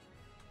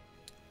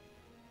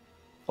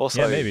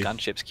 Also, yeah, maybe.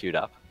 Gunship's queued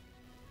up.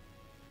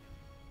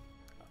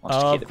 Wants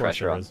to keep the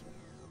pressure on.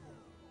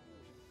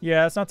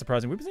 Yeah, it's not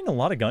surprising. We've been seeing a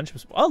lot of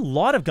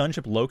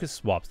gunship locust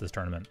swaps this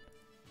tournament.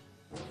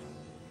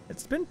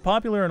 It's been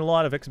popular in a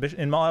lot of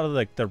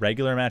like the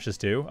regular matches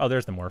too. Oh,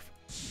 there's the morph.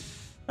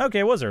 Okay,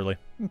 it was early.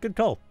 Good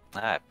call.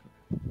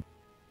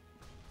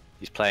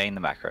 He's playing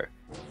the macro.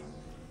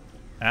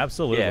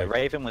 Absolutely. Yeah,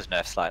 Raven was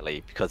nerfed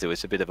slightly because it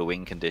was a bit of a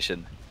wing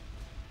condition.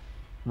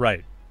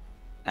 Right.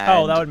 And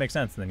oh, that would make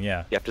sense then,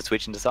 yeah. You have to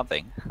switch into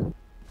something.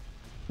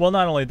 Well,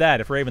 not only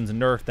that, if Raven's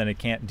nerfed, then it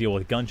can't deal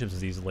with gunships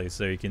as easily,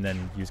 so you can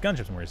then use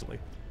gunships more easily.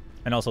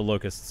 And also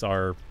locusts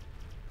are,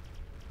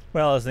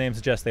 well, as the name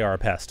suggests, they are a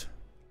pest.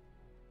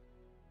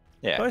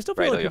 Yeah, but I still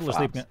feel like people are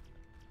sleeping.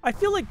 I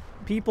feel like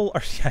people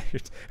are,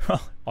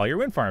 well, all your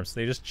wind farms,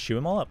 they just chew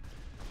them all up.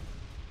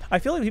 I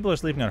feel like people are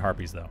sleeping on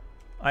harpies, though.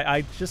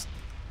 I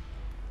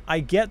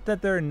get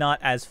that they're not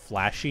as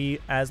flashy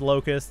as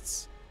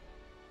locusts,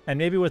 and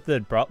maybe with the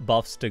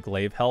buffs to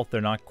glaive health,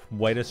 they're not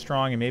quite as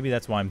strong, and maybe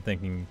that's why I'm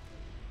thinking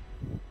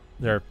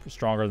they're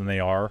stronger than they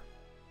are.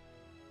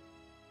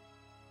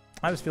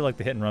 I just feel like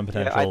the hit and run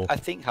potential... Yeah, I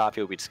think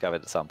Harpy will be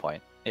discovered at some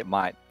point. It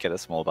might get a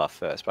small buff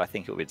first, but I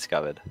think it will be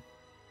discovered.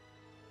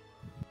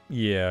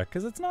 Yeah,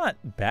 because it's not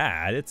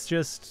bad. It's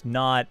just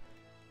not...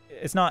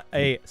 It's not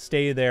a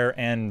stay there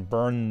and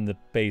burn the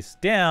base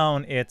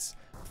down. It's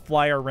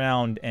fly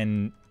around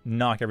and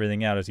knock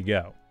everything out as you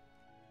go.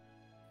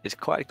 It's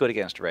quite good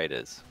against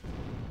raiders.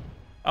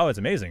 Oh, it's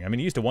amazing. I mean,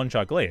 he used to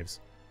one-shot glaives.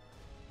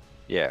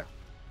 Yeah.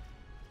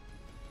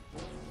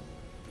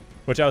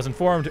 Which I was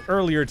informed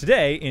earlier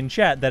today in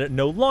chat that it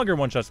no longer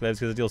one-shots glaives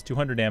because it deals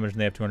 200 damage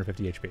and they have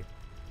 250 HP.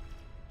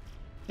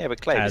 Yeah,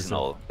 but glaive isn't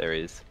all there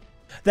is.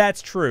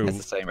 That's true. It's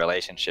the same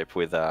relationship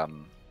with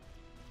bandits.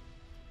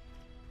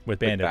 With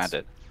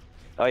Bandit.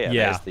 Oh yeah,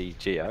 there's the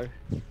Geo.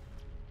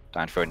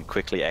 DeinFreund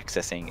quickly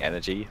accessing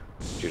energy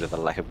due to the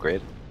lack of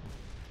grid.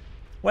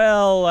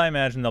 Well, I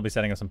imagine they'll be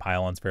setting up some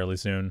pylons fairly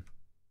soon.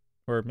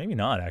 Or maybe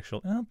not,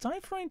 actually. Well,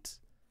 DeinFreund,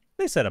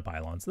 they set up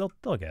pylons.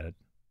 They'll get it.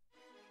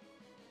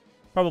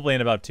 Probably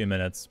in about 2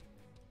 minutes.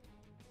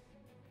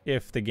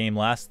 If the game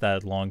lasts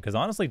that long, because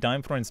honestly,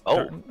 DeinFreund's...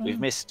 Oh,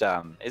 we've missed...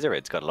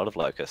 izirayd's got a lot of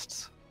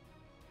locusts.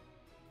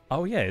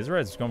 Oh yeah,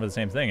 izirayd's going for the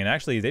same thing, and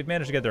actually, they've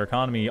managed to get their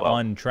economy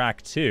on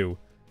track too.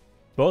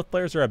 Both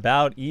players are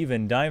about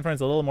even.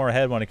 DeinFreund's a little more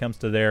ahead when it comes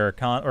to their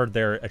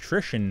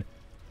attrition,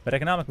 but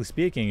economically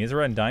speaking,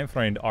 izirayd and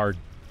DeinFreund are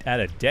at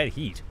a dead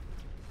heat.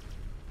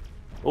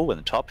 Oh, and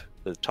the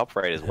top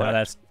rate is worked.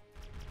 That's...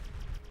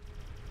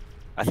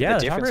 I think the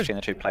difference between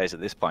the two players at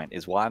this point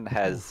is one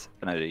has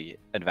an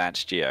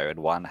advanced Geo and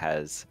one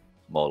has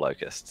more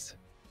locusts.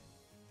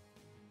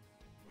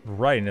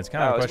 Right, and it's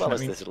kind of a question. As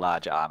well as this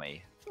large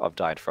army of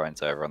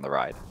DeinFreunds over on the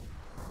right.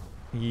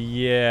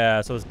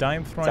 Yeah, so it's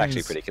DeinFreund's... It's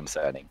actually pretty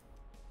concerning.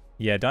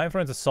 Yeah,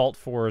 DeinFreund's assault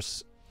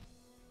force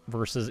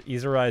versus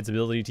izirayd's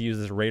ability to use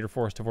this Raider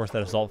Force to force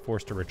that Assault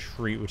Force to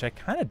retreat, which I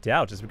kind of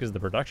doubt just because of the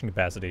production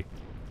capacity.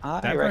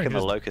 I reckon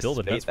the Locusts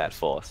beat that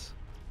force.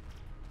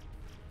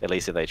 At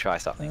least if they try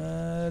something.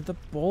 The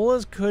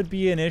Bolas could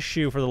be an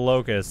issue for the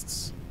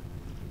Locusts.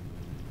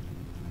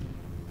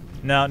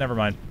 No, never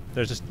mind.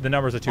 There's just the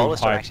numbers are too Bolas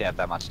high. don't actually have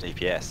that much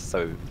DPS,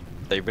 so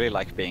they really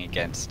like being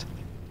against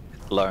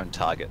lone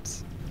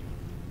targets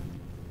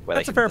where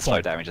That's they a fair can slow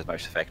point. damage is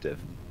most effective.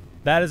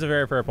 That is a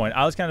very fair point.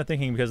 I was kind of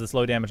thinking because the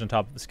slow damage on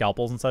top of the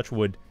scalpels and such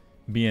would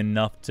be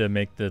enough to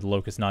make the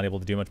Locust not able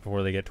to do much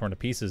before they get torn to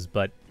pieces,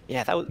 but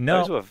Yeah, that was, no.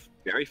 those were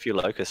very few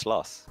Locust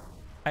loss.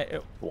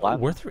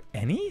 Were there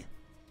any?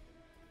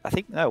 I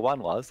think no,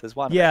 one was. There's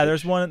one. Yeah,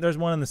 Vantage. there's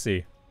one in the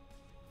sea.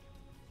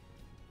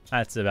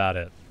 That's about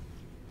it.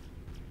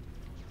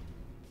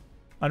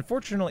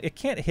 Unfortunately, it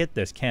can't hit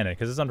this, can it?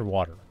 Because it's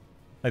underwater.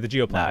 Like the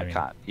geoplanet. No, I it mean.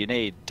 can't. You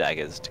need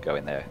daggers to go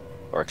in there,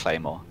 or a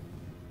claymore.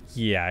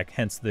 Yeah,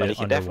 hence the But he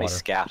can underwater. definitely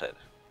scout it.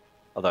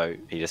 Although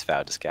he just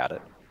failed to scout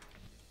it.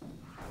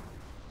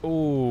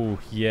 Ooh,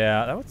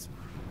 yeah,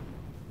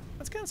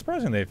 that's kind of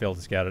surprising they failed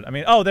to scout it. I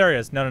mean, oh, there he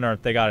is. No,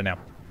 they got it now.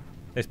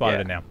 They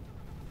spotted it now.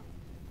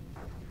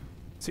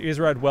 So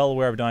izirayd well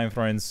aware of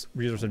DeinFreund's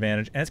resource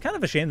advantage, and it's kind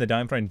of a shame that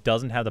DeinFreund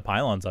doesn't have the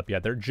pylons up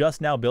yet. They're just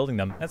now building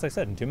them, as I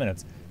said, in 2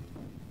 minutes.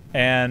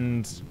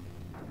 And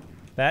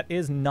that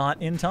is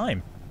not in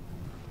time.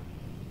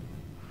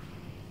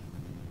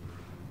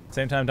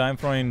 Same time,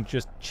 DeinFreund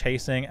just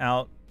chasing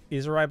out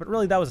izirayd, but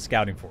really that was a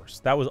scouting force.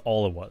 That was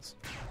all it was.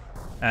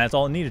 And that's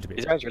all it needed to be.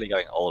 Izirayd's really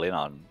going all in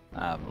on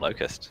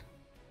Locust.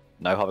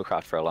 No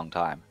Hovercraft for a long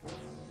time.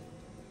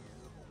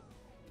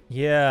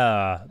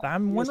 Yeah,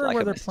 I'm wondering like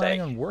where a they're planning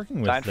mistake. on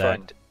working with that.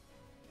 DeinFreund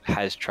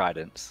has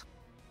tridents.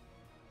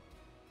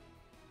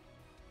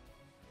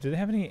 Do they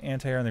have any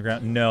anti-air on the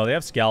ground? No, they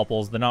have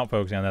scalpels. They're not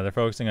focusing on that. They're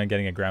focusing on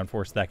getting a ground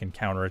force that can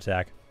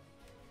counterattack.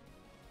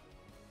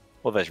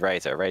 Well, there's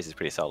Razor. Razor's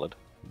pretty solid.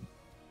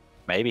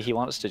 Maybe he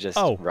wants to just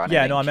run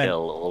yeah, in no, and I meant-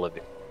 kill all of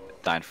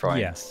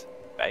DeinFreund's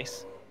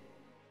base.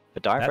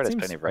 But DeinFreund has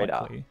plenty of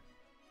radar. likely.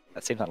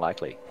 That seems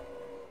unlikely.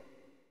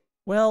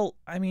 Well,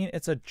 I mean,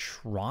 it's a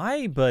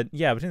try, but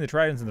yeah, between the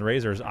Tridents and the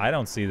Razors, I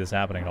don't see this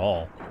happening at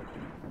all.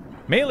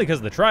 Mainly because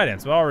of the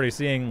Tridents. We're already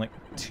seeing, like,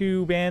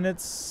 2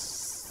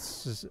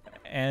 bandits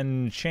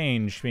and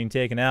change being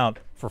taken out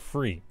for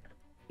free.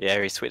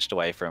 Yeah, he switched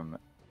away from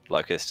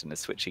Locust and is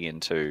switching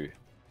into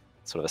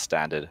sort of a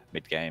standard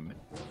mid-game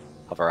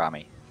hover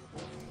army.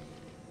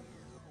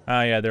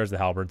 Oh, yeah, there's the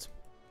halberds.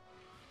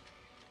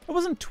 It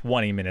wasn't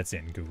 20 minutes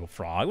in, Google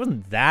Frog. It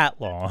wasn't that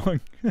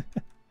long.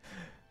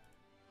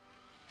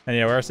 And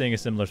yeah, we're seeing a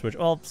similar switch.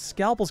 Well,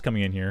 Scalpel's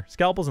coming in here.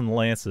 Scalpels and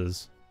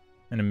Lances.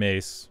 And a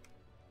Mace.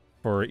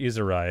 For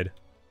izirayd.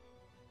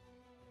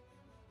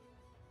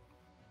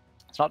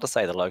 It's not to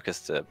say the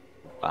Locusts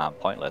are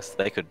pointless.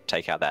 They could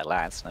take out that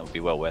Lance and it would be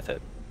well worth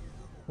it.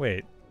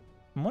 Wait.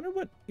 I wonder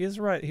what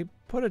izirayd... He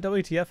put a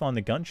WTF on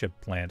the gunship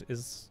plant.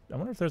 I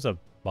wonder if there's a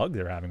bug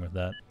they're having with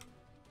that.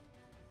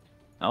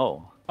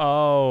 Oh.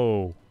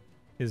 Oh.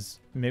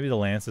 Maybe the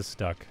Lance is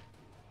stuck.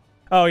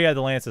 Oh, yeah,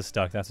 the Lance is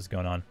stuck. That's what's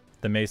going on.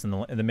 The Mace and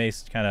the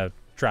Mace kind of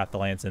trapped the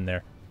Lance in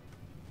there.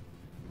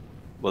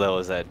 Well,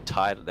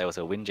 there was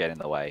a wind jet in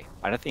the way.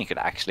 I don't think it could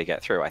actually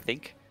get through. I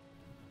think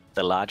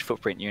the large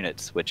footprint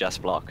units were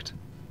just blocked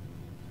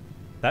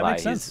That by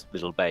makes sense.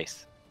 his little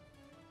base.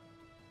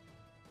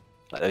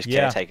 Like those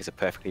Yeah. caretakers are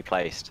perfectly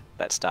placed.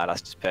 That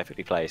Stardust is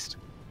perfectly placed.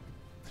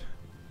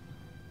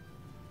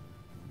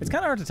 It's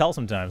kind of hard to tell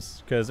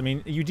sometimes, because, I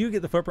mean, you do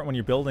get the footprint when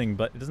you're building,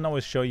 but it doesn't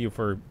always show you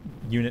for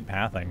unit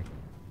pathing.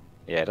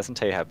 Yeah, it doesn't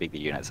tell you how big the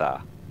units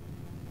are.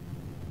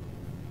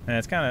 And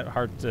it's kind of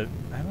hard to...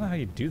 I don't know how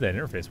you do that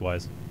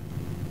interface-wise.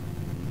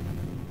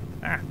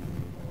 Ah.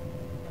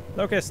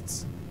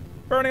 Locusts.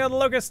 Burning out the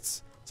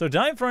Locusts! So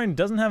DeinFreund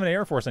doesn't have an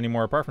Air Force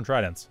anymore, apart from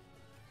Tridents.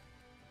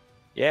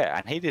 Yeah,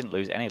 and he didn't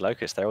lose any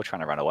Locusts. They're all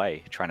trying to run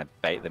away, trying to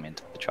bait them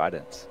into the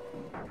Tridents.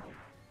 And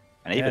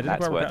Yeah, it even didn't that's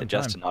quite work out worth in it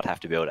just time. to not have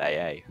to build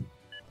AA.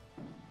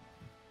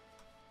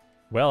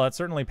 Well, that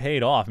certainly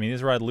paid off. I mean,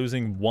 izirayd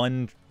losing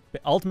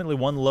ultimately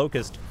one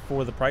Locust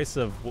for the price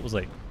of, what was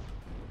it,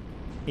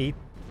 eight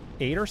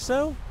or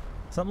so?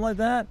 Something like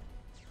that?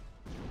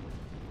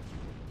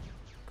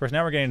 Of course,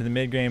 now we're getting into the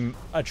mid-game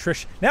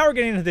attrition. Now we're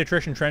getting into the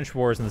attrition trench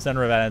wars in the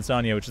center of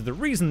Adansonia, which is the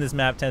reason this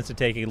map tends to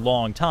take a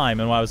long time.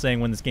 And why I was saying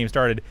when this game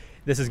started,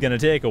 this is going to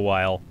take a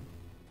while.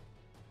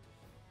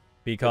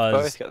 Because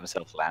They've both got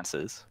themselves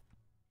Lancers,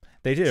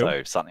 they do.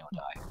 so something will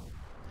die.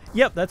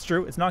 Yep, that's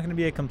true. It's not going to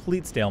be a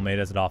complete stalemate,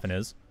 as it often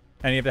is.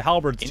 And you have the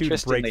halberds, too, to break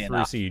Interestingly through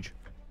enough, siege.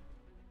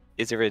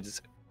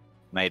 Izirayd's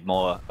made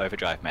more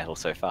overdrive metal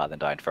so far than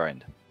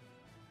DeinFreund.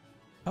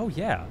 Oh,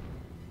 yeah.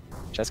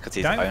 Just because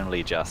he's Dein-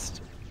 only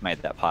just made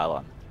that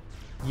pylon.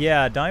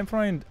 Yeah,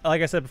 DeinFreund,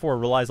 like I said before,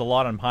 relies a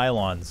lot on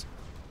pylons.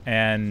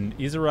 And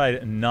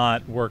izirayd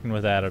not working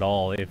with that at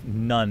all. If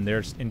none.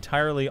 They're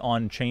entirely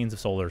on chains of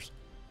solars.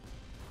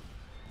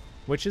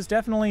 Which is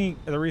definitely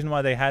the reason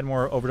why they had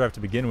more overdrive to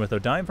begin with, though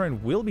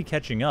DeinFreund will be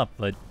catching up,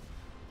 but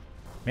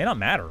may not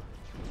matter.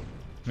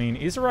 I mean,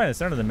 izirayd in the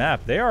center of the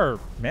map, they are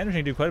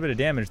managing to do quite a bit of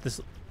damage. This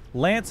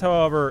lance,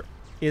 however,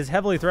 is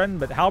heavily threatened,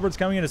 but halberds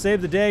coming in to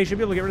save the day. Should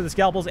be able to get rid of the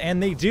scalpels,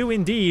 and they do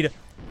indeed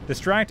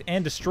distract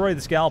and destroy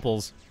the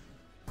scalpels.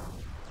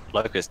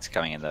 Locust's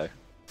coming in, though.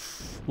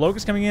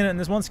 Locust coming in, and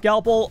this one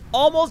scalpel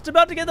almost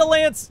about to get the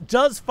lance.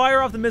 Does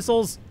fire off the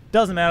missiles.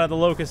 Doesn't matter. The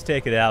Locusts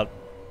take it out.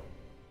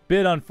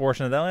 Bit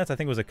unfortunate. That lance, I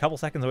think, was a couple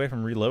seconds away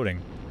from reloading.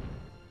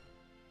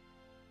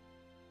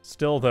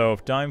 Still, though,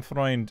 if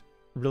DeinFreund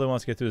really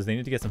wants to get through this, they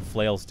need to get some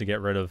flails to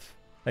get rid of,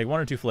 like 1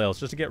 or 2 flails,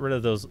 just to get rid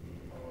of those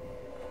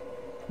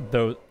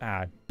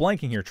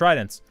blanking here,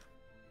 tridents.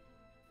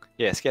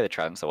 Yeah, scare the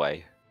tridents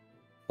away.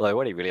 Although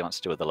what he really wants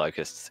to do with the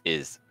Locusts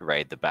is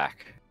raid the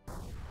back.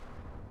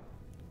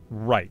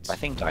 Right. I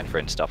think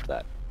DeinFreund stopped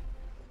that.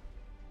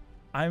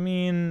 I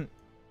mean,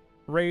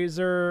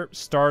 Razor,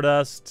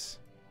 Stardust.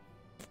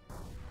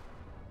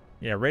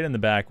 Yeah, raid in the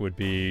back would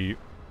be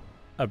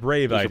a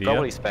brave idea. He could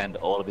probably spend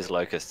all of his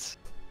Locusts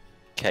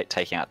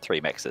taking out 3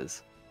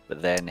 mexes,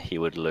 but then he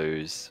would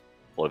lose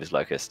all of his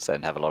Locusts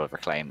and have a lot of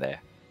reclaim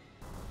there.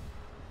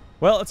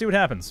 Well, let's see what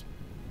happens.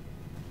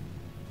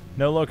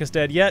 No Locust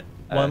dead yet.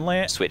 One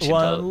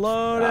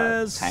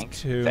Lotus, tank,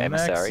 2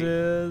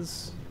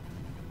 mexes.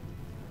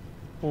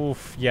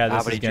 Oof, yeah,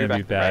 this is going to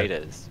be bad.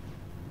 Raiders.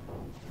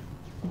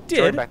 Did.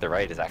 Drawing back the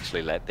Raiders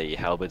actually let the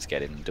halberds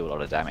get in and do a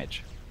lot of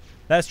damage.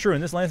 That's true,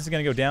 and this lance is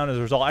going to go down as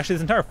a result. Actually,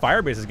 this entire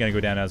firebase is going to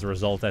go down as a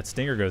result. That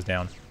stinger goes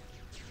down.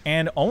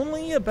 And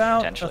only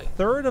about a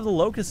third of the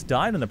Locusts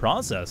died in the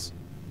process.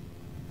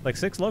 Like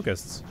 6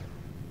 Locusts.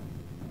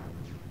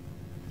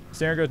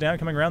 Stinger goes down,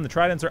 coming around. The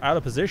Tridents are out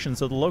of position,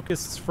 so the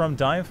Locusts from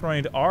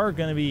DeinFreund are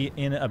going to be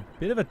in a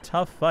bit of a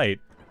tough fight.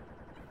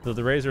 Though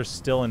the Razor's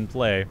still in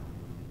play.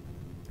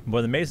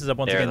 But the mace is up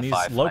once again. These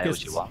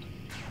Locusts. You want.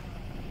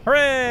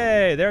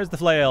 Hooray! There's the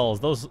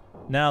flails.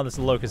 Now this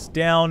Locust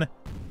down.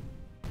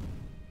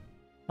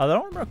 I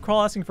don't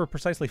recall asking for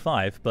precisely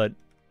 5, but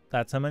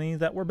that's how many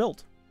that were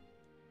built.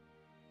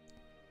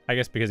 I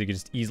guess because you could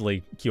just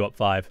easily queue up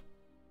 5.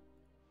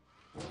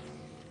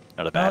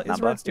 Not a bad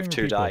number. If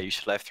 2 die, you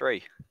should have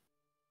 3.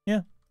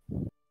 Yeah.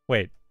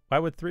 Wait, why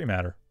would 3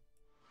 matter?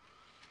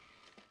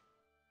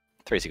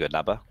 3's a good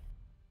number.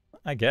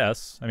 I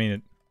guess. I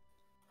mean,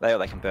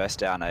 They can burst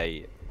down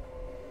a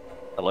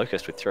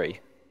Locust with 3.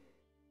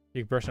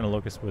 You can burst down a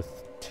Locust with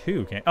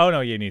 2, can't? Oh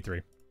no, you need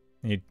 3.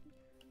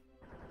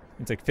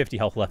 It's like 50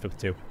 health left with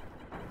 2.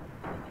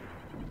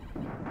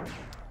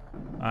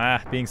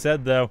 Being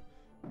said though,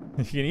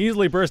 you can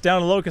easily burst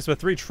down a Locust with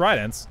 3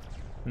 Tridents,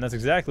 and that's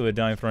exactly what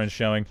DeinFreund is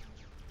showing.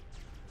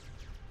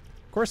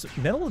 Of course,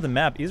 middle of the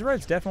map,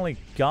 izirayd's definitely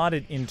got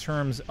it in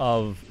terms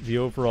of the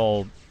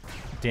overall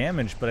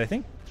damage, but I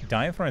think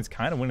DeinFreund's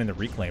kind of winning the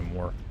reclaim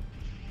war.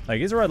 Like,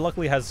 izirayd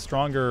luckily has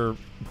stronger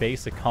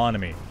base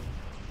economy.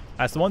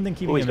 That's the one thing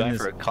keeping him in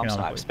this. Going for a comp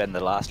snipe, spend the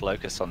last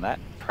Locust on that,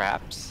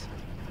 perhaps.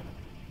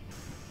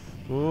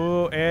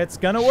 Ooh, it's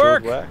gonna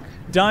work!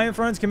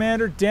 DeinFreund's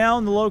commander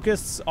down. The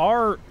Locusts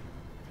are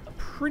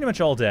pretty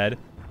much all dead.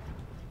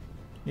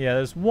 Yeah,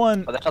 there's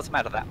one. But that doesn't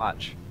matter that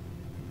much.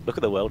 Look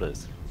at the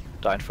welders.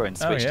 DeinFreund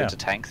switched into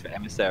tanks for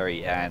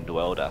Emissary and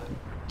Welder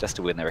just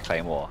to win the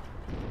Reclaim War.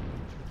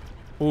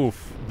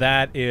 Oof,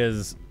 that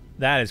is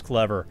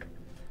clever.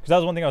 Because that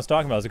was one thing I was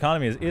talking about. His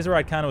economy is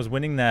izirayd kind of was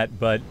winning that,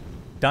 but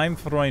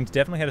DeinFreund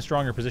definitely had a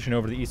stronger position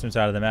over the eastern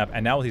side of the map.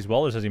 And now with these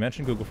welders, as you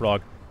mentioned, Google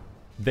Frog,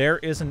 there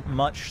isn't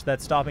much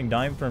that's stopping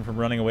DeinFreund from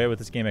running away with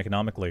this game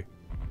economically.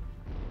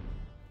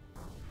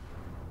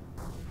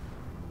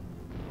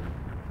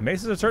 The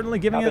Maces are certainly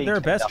giving it their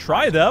best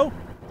try, though.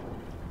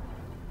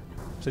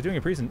 So doing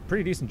a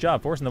pretty decent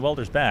job forcing the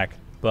welders back,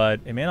 but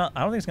it may not. I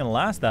don't think it's going to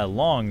last that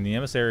long. The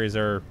emissaries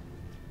are,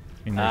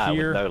 I mean, they're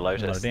here. With no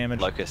Lotus, a lot of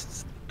damage.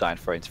 Locusts,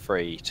 DeinFreund's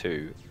free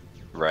to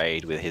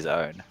raid with his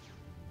own.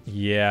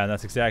 Yeah, and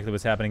that's exactly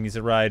what's happening.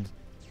 izirayd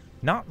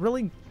not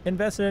really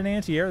invested in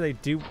anti-air. They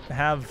do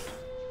have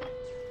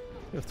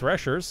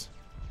threshers.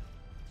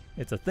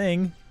 It's a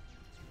thing.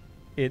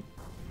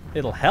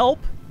 It'll help,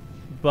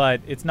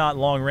 but it's not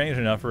long range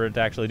enough for it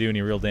to actually do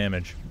any real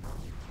damage.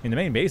 I mean, the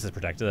main base is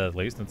protected, at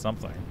least. That's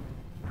something.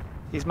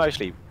 He's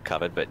mostly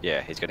covered, but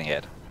yeah, he's going to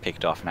get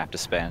picked off and have to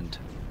spend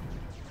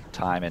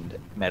time and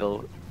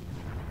metal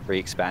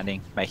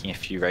re-expanding, making a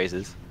few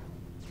raises.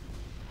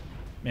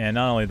 And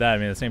not only that, I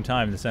mean, at the same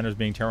time, the center's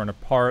being torn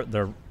apart,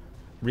 the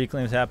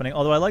reclaim's happening.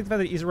 Although I like the fact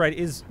that izirayd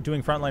is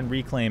doing frontline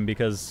reclaim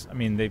because, I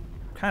mean, they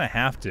kind of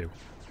have to.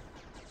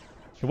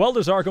 The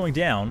welders are going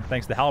down,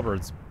 thanks to the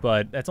halberds,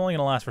 but that's only going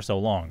to last for so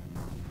long.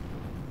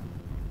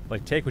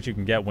 Like, take what you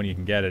can get when you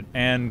can get it.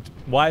 And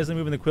wisely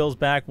moving the quills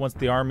back once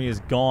the army is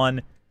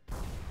gone.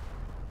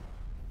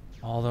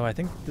 Although I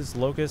think this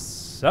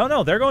locusts... Oh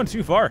no, they're going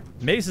too far.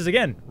 Maces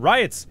again.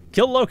 Riots.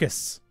 Kill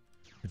locusts.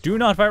 Do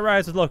not fight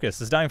riots with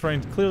locusts, as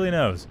DeinFreund clearly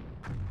knows.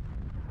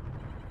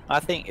 I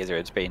think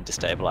izirayd's been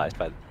destabilized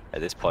at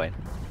this point.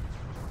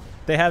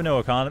 They have no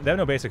economy. They have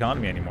no base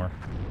economy anymore.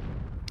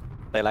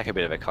 They lack a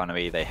bit of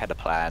economy. They had a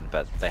plan,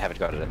 but they haven't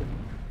got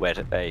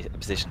a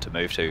position to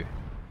move to.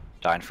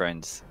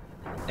 DeinFreund's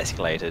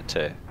escalated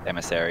to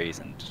emissaries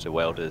and to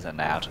welders and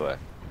now to a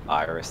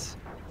iris.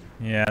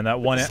 Yeah, and that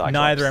one,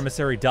 neither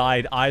emissary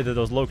died either.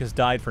 Those locusts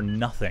died for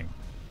nothing.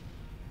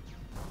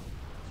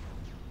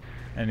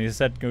 And he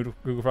said,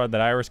 Google Fraud,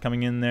 that iris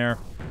coming in there.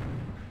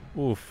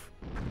 Oof.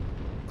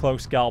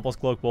 Cloaked scalpels,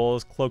 cloaked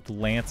bowls, cloaked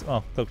lance.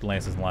 Oh, cloaked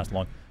lance doesn't last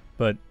long.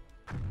 But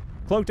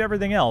cloaked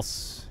everything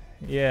else.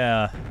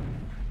 Yeah.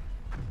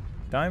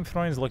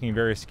 DeinFreund's looking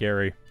very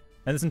scary.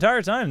 And this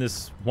entire time,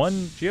 this one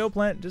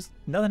geoplant, just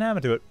nothing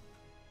happened to it.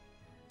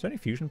 Is there any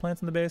fusion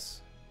plants in the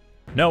base?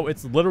 No,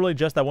 it's literally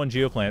just that one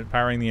geoplant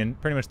powering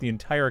pretty much the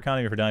entire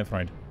economy for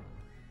DeinFreund.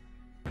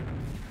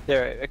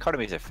 Their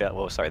economies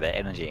are their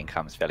energy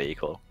income is fairly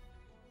equal.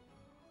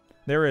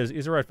 There is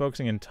izirayd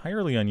focusing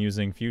entirely on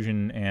using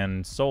fusion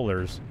and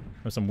solars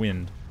with some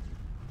wind.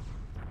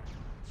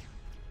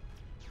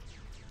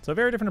 So a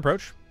very different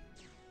approach.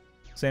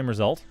 Same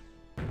result.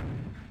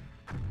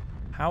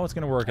 How it's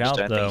going to work out,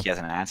 though... I don't think he has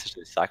an answer to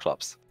the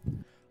Cyclops.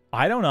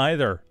 I don't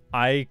either.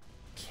 I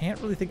can't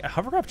really think...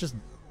 Hovercraft just...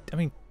 I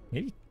mean,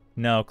 maybe...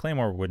 No,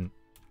 Claymore wouldn't.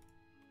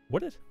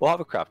 Would it? Well,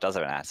 Hovercraft does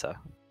have an answer.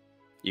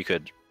 You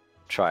could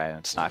try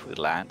and snipe with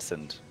Lance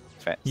and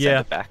send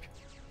it back.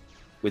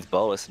 With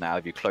Bolus now,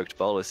 if you cloaked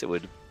Bolus, it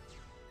would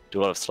do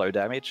a lot of slow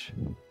damage.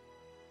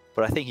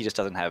 But I think he just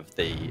doesn't have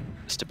the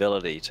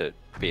stability to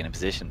be in a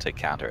position to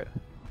counter it.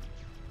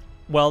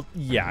 Well,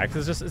 yeah,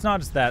 because it's not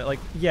just that. Like,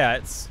 yeah,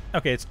 it's...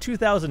 Okay, it's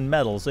 2,000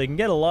 metal, so you can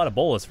get a lot of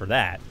Bolus for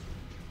that.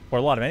 Or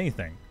a lot of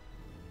anything.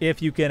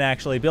 If you can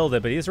actually build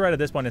it. But izirayd at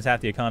this point is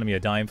half the economy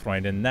of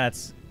DeinFreund, and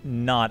that's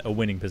not a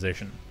winning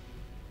position.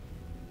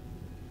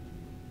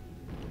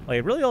 Like,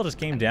 it really all just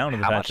came down to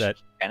the fact that...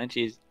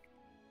 energy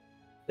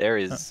there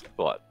is,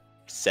 what,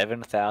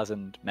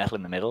 7,000 metal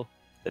in the middle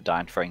that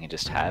DeinFreund can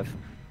just have?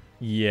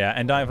 Yeah,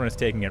 and DeinFreund is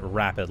taking it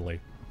rapidly.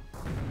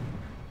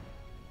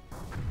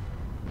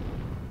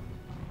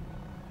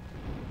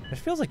 It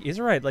feels like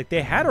izirayd, like,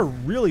 they had a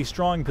really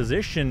strong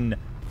position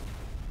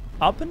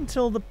up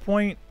until the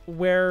point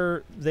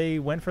where they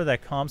went for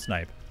that comp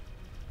snipe.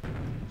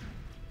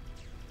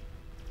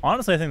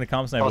 Honestly, I think the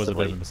comp snipe was a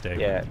bit of a mistake.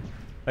 Yeah.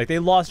 Like, they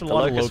lost a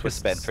lot of locusts. Was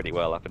spent pretty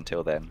well up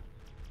until then.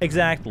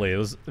 Exactly. It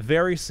was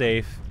very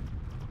safe.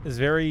 It was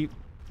very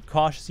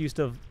cautious use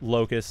of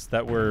locusts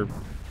that were...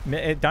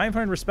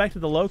 DeinFreund respected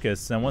the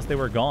locusts, and once they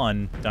were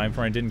gone,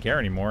 DeinFreund didn't care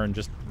anymore and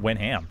just went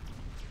ham.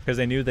 Because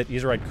they knew that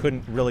izirayd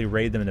couldn't really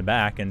raid them in the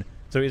back, and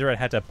so izirayd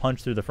had to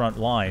punch through the front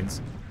lines,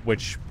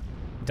 which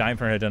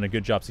DeinFreund had done a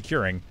good job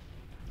securing,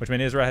 which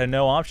meant izirayd had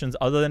no options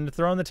other than to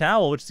throw in the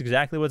towel, which is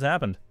exactly what's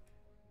happened.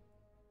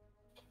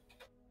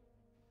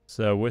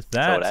 So with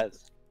that... So it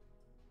ends.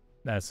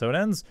 That's so it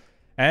ends.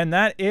 And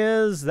that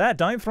is that.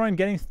 DeinFreund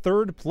getting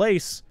 3rd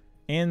place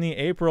in the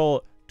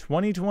April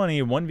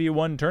 2020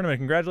 1v1 tournament.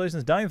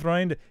 Congratulations,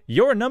 DeinFreund.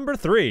 You're number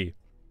 3.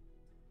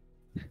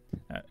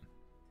 It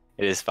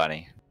is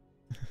funny.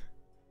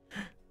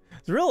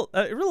 It's real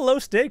low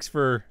stakes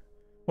for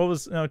what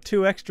was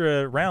 2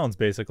 extra rounds,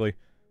 basically.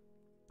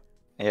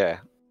 Yeah.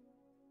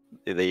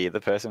 The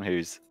person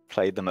who's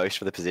played the most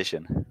for the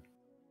position.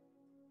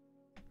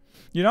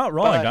 You're not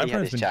wrong. Well, he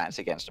had his chance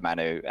against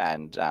Manu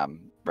and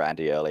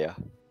Randy earlier.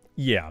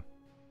 Yeah.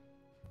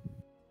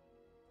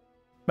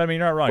 But I mean,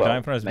 you're not wrong. Well,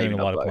 DeinFreund has been doing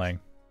a lot of playing.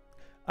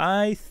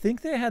 I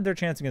think they had their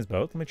chance against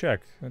both. Let me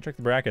check. Let me check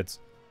the brackets.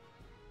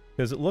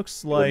 Because it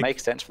looks like... It would make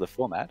sense for the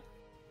format.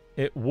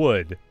 It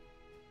would.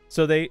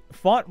 So they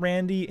fought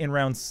Randy in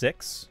round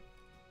 6.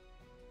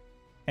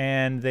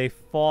 And they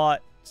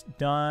fought...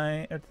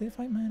 Did they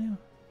fight Manu?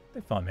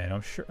 They fought Manu,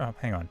 I'm sure. Oh,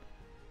 hang on.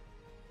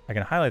 I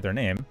can highlight their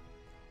name.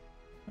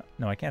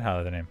 No, I can't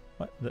highlight their name.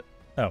 What?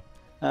 Oh.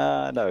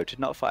 No, did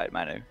not fight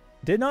Manu.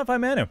 Did not fight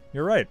Manu.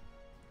 You're right.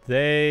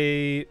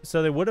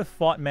 So they would have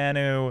fought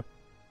Manu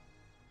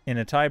in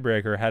a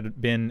tiebreaker had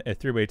it been a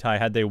 3-way tie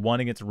had they won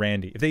against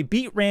Randy. If they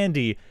beat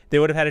Randy, they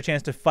would have had a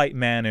chance to fight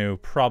Manu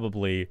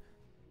probably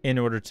in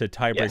order to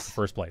tiebreak for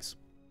first place.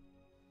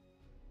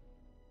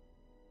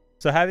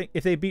 So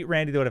if they beat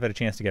Randy, they would have had a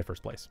chance to get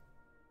first place.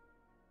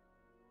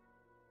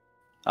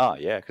 Oh,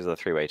 yeah, because of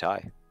the 3-way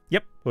tie.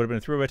 Yep. It would have been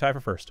a 3-way tie for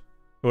first.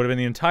 It would have been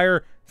the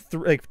entire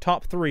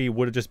top 3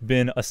 would have just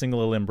been a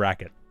single elim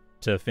bracket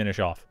to finish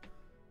off.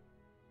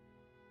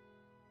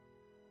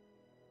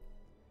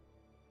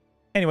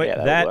 Anyway,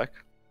 yeah, that would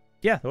work.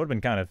 Yeah, that would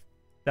have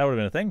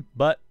been a thing,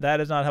 but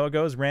that is not how it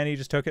goes. Randy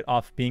just took it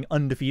off being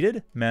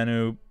undefeated.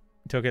 Manu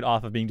took it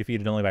off of being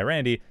defeated only by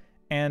Randy,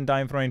 and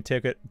DeinFreund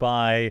took it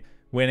by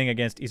winning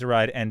against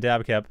izirayd and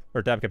ddaboqepp,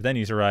 or ddaboqepp then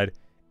izirayd,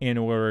 in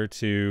order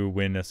to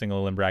win a single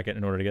elim bracket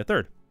in order to get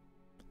 3rd.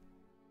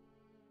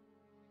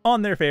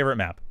 On their favorite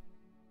map.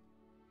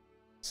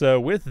 So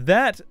with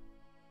that,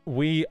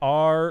 we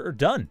are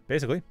done,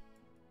 basically.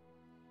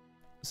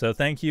 So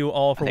thank you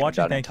all for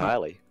watching. Thank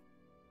you.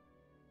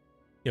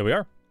 Yeah, we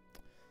are.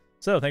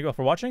 So thank you all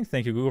for watching.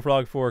 Thank you, Google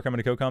Frog, for coming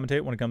to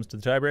co-commentate when it comes to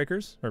the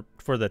tiebreakers, or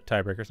for the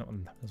tiebreakers.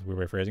 That's a weird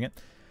way of phrasing it.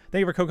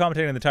 Thank you for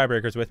co-commentating the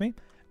tiebreakers with me,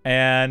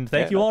 and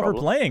thank you all for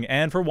playing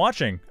and for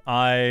watching.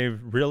 I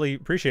really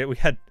appreciate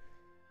it.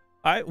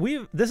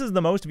 This is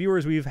the most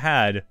viewers we've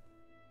had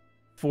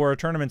for a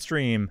tournament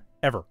stream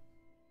ever.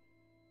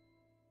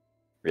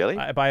 Really?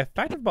 By a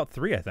factor of about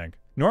 3, I think.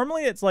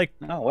 Normally it's like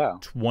Oh, wow.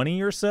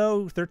 20 or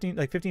so, 13,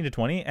 like 15 to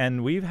 20,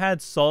 and we've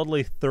had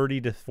solidly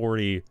 30 to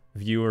 40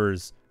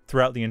 viewers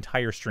throughout the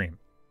entire stream.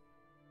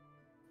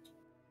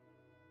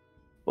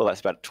 Well, that's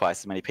about twice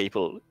as many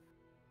people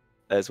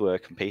as were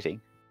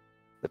competing.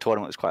 The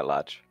tournament was quite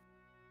large.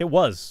 It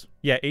was.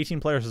 Yeah, 18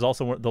 players is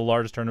also the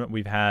largest tournament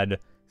we've had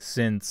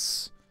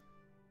since...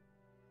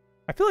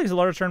 I feel like it's the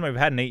largest tournament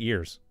we've had in 8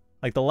 years.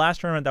 Like, the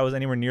last tournament that was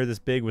anywhere near this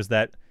big was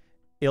that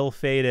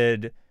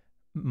ill-fated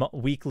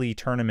weekly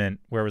tournament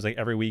where it was like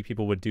every week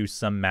people would do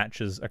some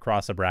matches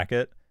across a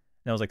bracket.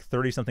 And it was like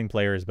 30-something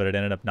players, but it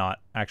ended up not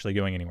actually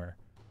going anywhere.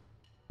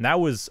 And that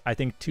was, I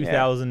think,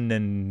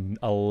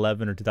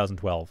 2011 or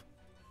 2012.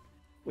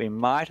 We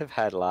might have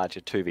had larger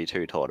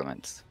 2v2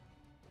 tournaments.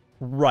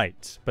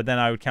 Right, but then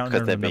I would count the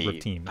number of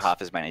teams.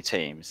 Half as many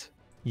teams.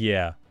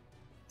 Yeah.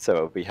 So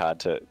it would be hard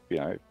to,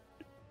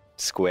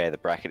 square the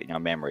bracket in your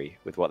memory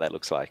with what that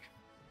looks like.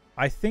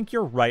 I think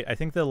you're right. I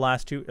think the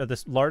largest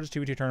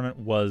 2v2 tournament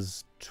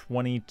was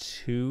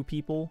 22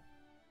 people,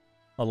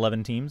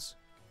 11 teams,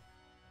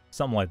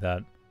 something like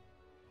that.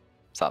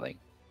 Something.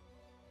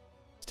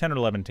 It's 10 or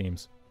 11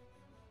 teams.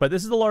 But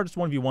this is the largest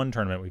 1v1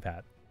 tournament we've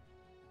had,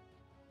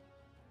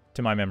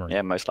 to my memory.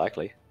 Yeah, most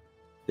likely.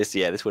 This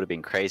would have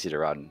been crazy to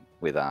run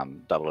with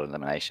double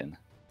elimination.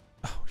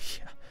 Oh,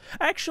 yeah.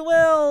 Actually,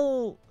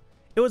 well,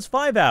 it was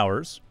 5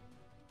 hours.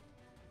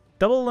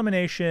 Double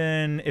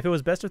elimination, if it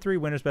was best of 3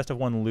 winners, best of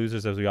 1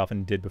 losers, as we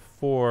often did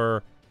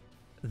before,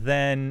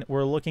 then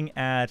we're looking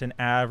at an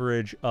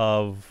average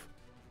of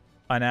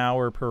an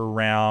hour per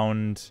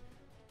round,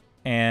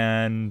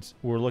 and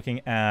we're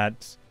looking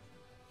at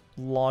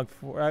log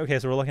 4. Okay,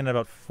 so we're looking at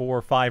about 4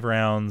 or 5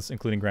 rounds,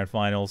 including grand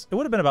finals. It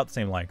would have been about the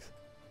same length.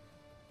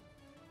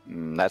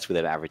 That's with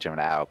an average of an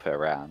hour per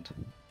round.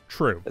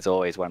 True. There's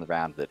always one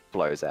round that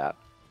blows out.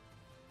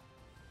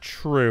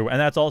 True, and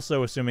that's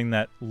also assuming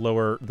that the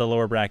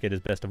lower bracket is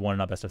best of 1 and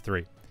not best of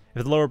 3.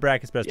 If the lower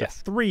bracket is best of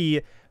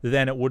 3,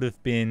 then it would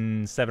have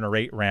been 7 or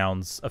 8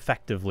 rounds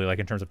effectively, like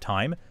in terms of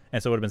time,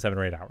 and so it would have been 7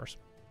 or 8 hours.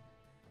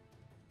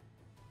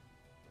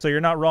 So you're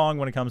not wrong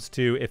when it comes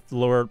to if the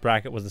lower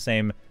bracket was the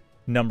same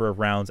number of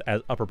rounds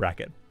as upper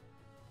bracket.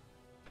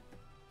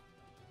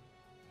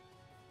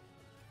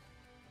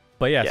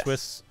 But yeah, yes.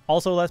 Swiss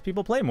also lets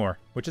people play more,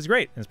 which is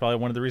great. It's probably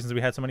one of the reasons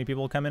we had so many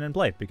people come in and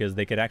play, because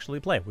they could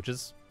actually play, which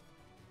is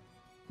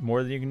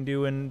more than you can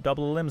do in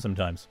double elim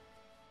sometimes.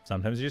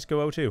 Sometimes you just go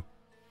 0-2.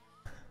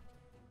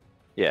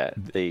 Yeah,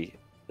 the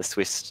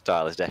Swiss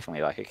style is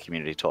definitely like a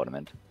community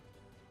tournament.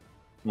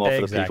 More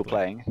for the people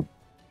playing.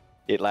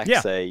 It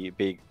lacks a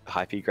big,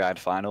 hypey grand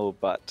final,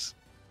 but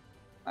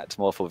it's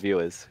more for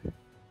viewers.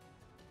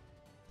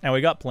 And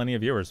we got plenty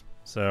of viewers,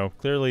 so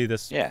clearly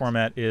this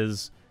format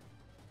is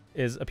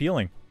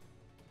appealing.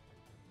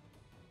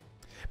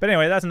 But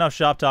anyway, that's enough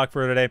shop talk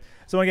for today.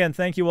 So again,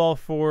 thank you all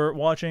for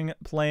watching,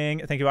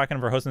 playing. Thank you,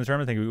 Akin, for hosting the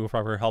tournament. Thank you,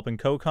 for helping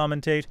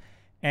co-commentate.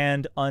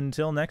 And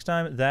until next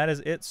time, that is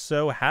it.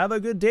 So have a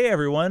good day,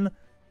 everyone.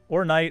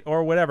 Or night,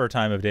 or whatever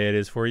time of day it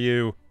is for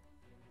you.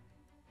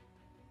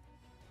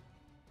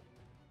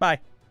 Bye.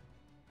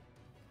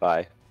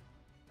 Bye.